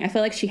going. I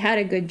felt like she had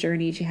a good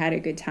journey. She had a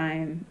good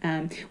time.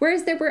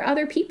 Whereas there were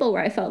other people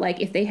where I felt like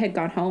if they had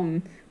gone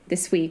home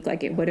this week,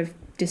 like, it would have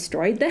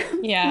destroyed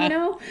them.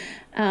 Yeah.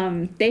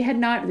 They had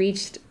not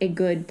reached a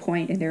good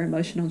point in their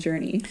emotional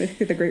journey with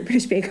the Great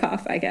British Bake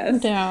Off, I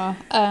guess. Yeah.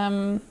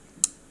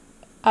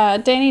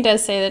 Danny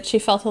does say that she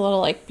felt a little,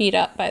 like, beat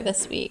up by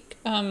this week.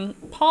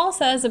 Paul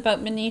says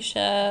about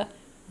Manisha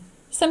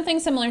something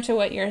similar to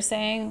what you're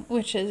saying,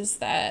 which is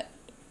that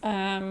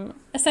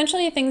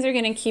essentially things are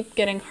going to keep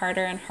getting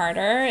harder and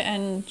harder,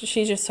 and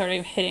she's just sort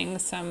of hitting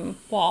some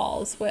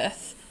walls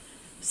with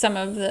some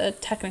of the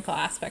technical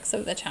aspects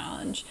of the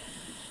challenges,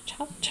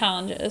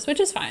 which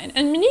is fine.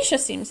 And Manisha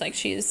seems like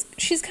she's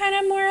kind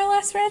of more or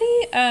less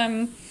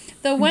ready.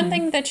 The one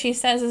thing that she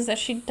says is that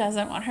she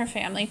doesn't want her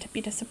family to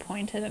be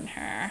disappointed in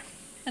her.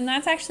 And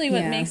that's actually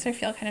what makes her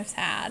feel kind of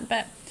sad.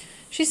 But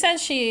she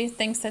says she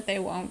thinks that they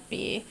won't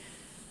be.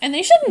 And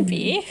they shouldn't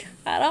be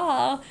at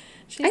all.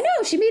 I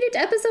know. She made it to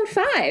episode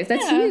 5.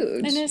 That's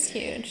huge. It is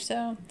huge.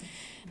 So,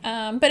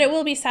 but it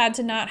will be sad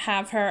to not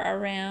have her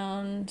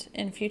around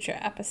in future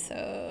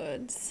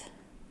episodes.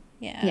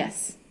 Yeah.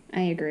 Yes,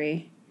 I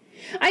agree.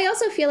 I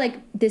also feel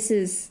like this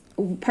is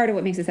part of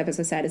what makes this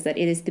episode sad, is that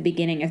it is the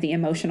beginning of the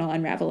emotional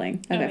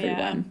unraveling of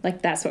everyone. Yeah.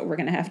 Like, that's what we're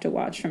going to have to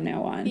watch from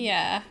now on.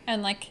 Yeah.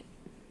 And, like,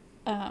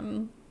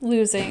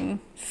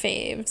 losing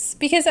faves.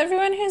 Because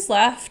everyone who's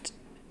left,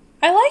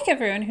 I like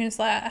everyone who's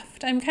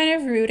left. I'm kind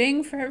of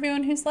rooting for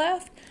everyone who's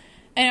left.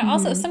 And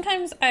also,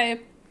 sometimes I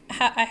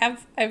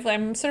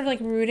I'm sort of like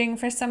rooting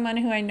for someone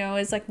who I know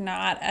is like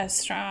not as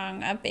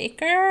strong a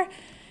baker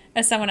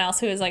as someone else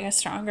who is like a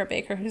stronger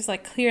baker who's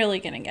like clearly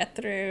gonna get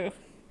through.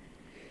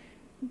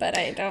 But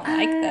I don't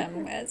like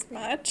them as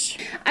much.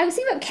 I was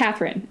thinking about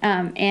Catherine,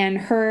 and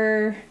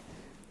her,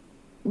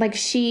 like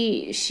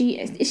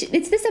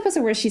it's this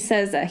episode where she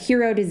says,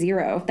 "Hero to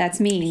zero."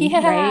 That's me,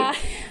 Yeah.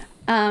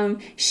 right?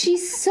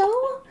 She's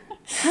so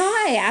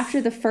high after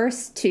the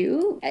first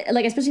two,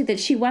 like especially that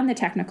she won the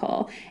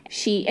technical.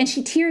 She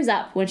tears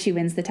up when she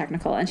wins the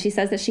technical, and she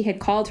says that she had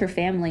called her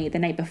family the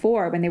night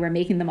before when they were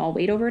making them all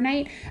wait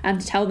overnight, to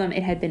tell them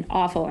it had been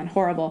awful and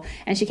horrible,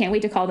 and she can't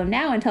wait to call them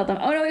now and tell them,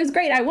 oh no, it was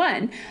great, I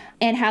won,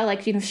 and how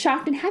like, you know,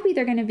 shocked and happy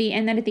they're going to be.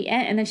 And then at the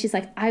end, and then she's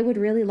like, I would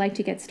really like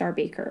to get Star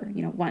Baker,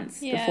 you know,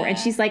 once before. And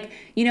she's like,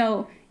 you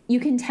know, you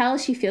can tell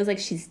she feels like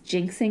she's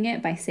jinxing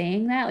it by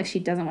saying that. Like, she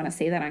doesn't want to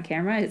say that on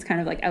camera. It's kind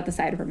of like out the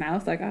side of her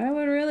mouth. Like, I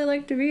would really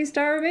like to be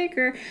Star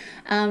Baker.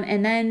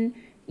 And then,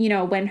 you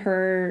know, when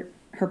her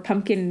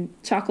pumpkin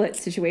chocolate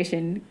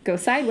situation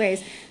goes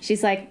sideways,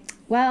 she's like,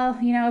 well,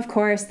 you know, of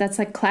course, that's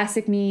like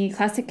classic me,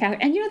 classic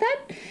Catherine. And, you know,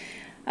 that,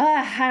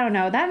 I don't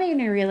know, that made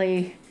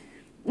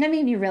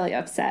me really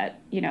upset.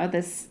 You know,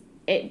 this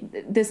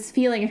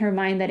feeling in her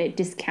mind that it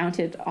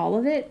discounted all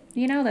of it,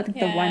 you know, that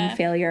the one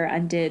failure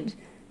undid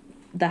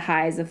the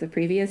highs of the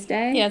previous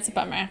day. Yeah, it's a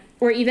bummer.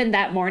 Or even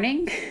that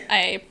morning.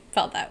 I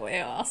felt that way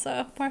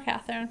also. Poor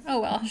Catherine. Oh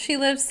well, she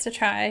lives to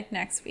try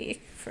next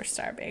week for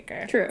Star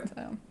Baker. True.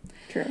 So.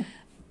 True.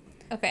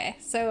 Okay,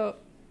 so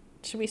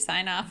should we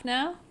sign off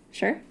now?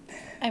 Sure.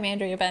 I'm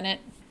Andrea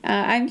Bennett.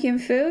 I'm Kim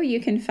Fu. You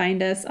can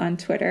find us on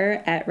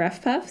Twitter at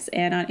RefPuffs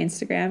and on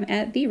Instagram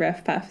at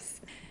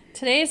TheRefPuffs.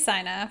 Today's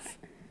sign off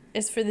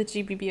is for the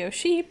GBBO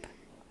sheep,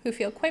 who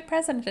feel quite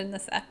present in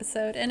this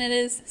episode, and it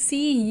is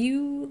see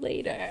you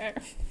later.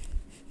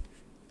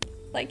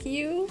 Like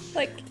you?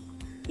 Like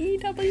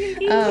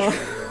E-W-E?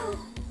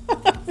 Oh.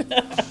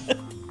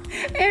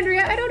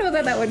 Andrea, I don't know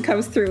that one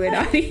comes through in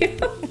audio.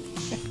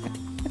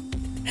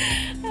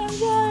 I'm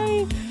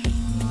sorry.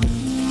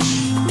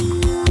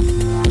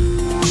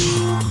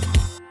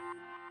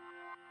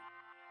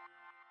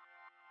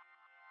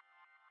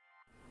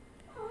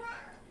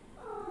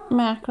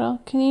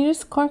 Mackerel, can you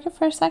just cork it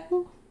for a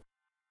second?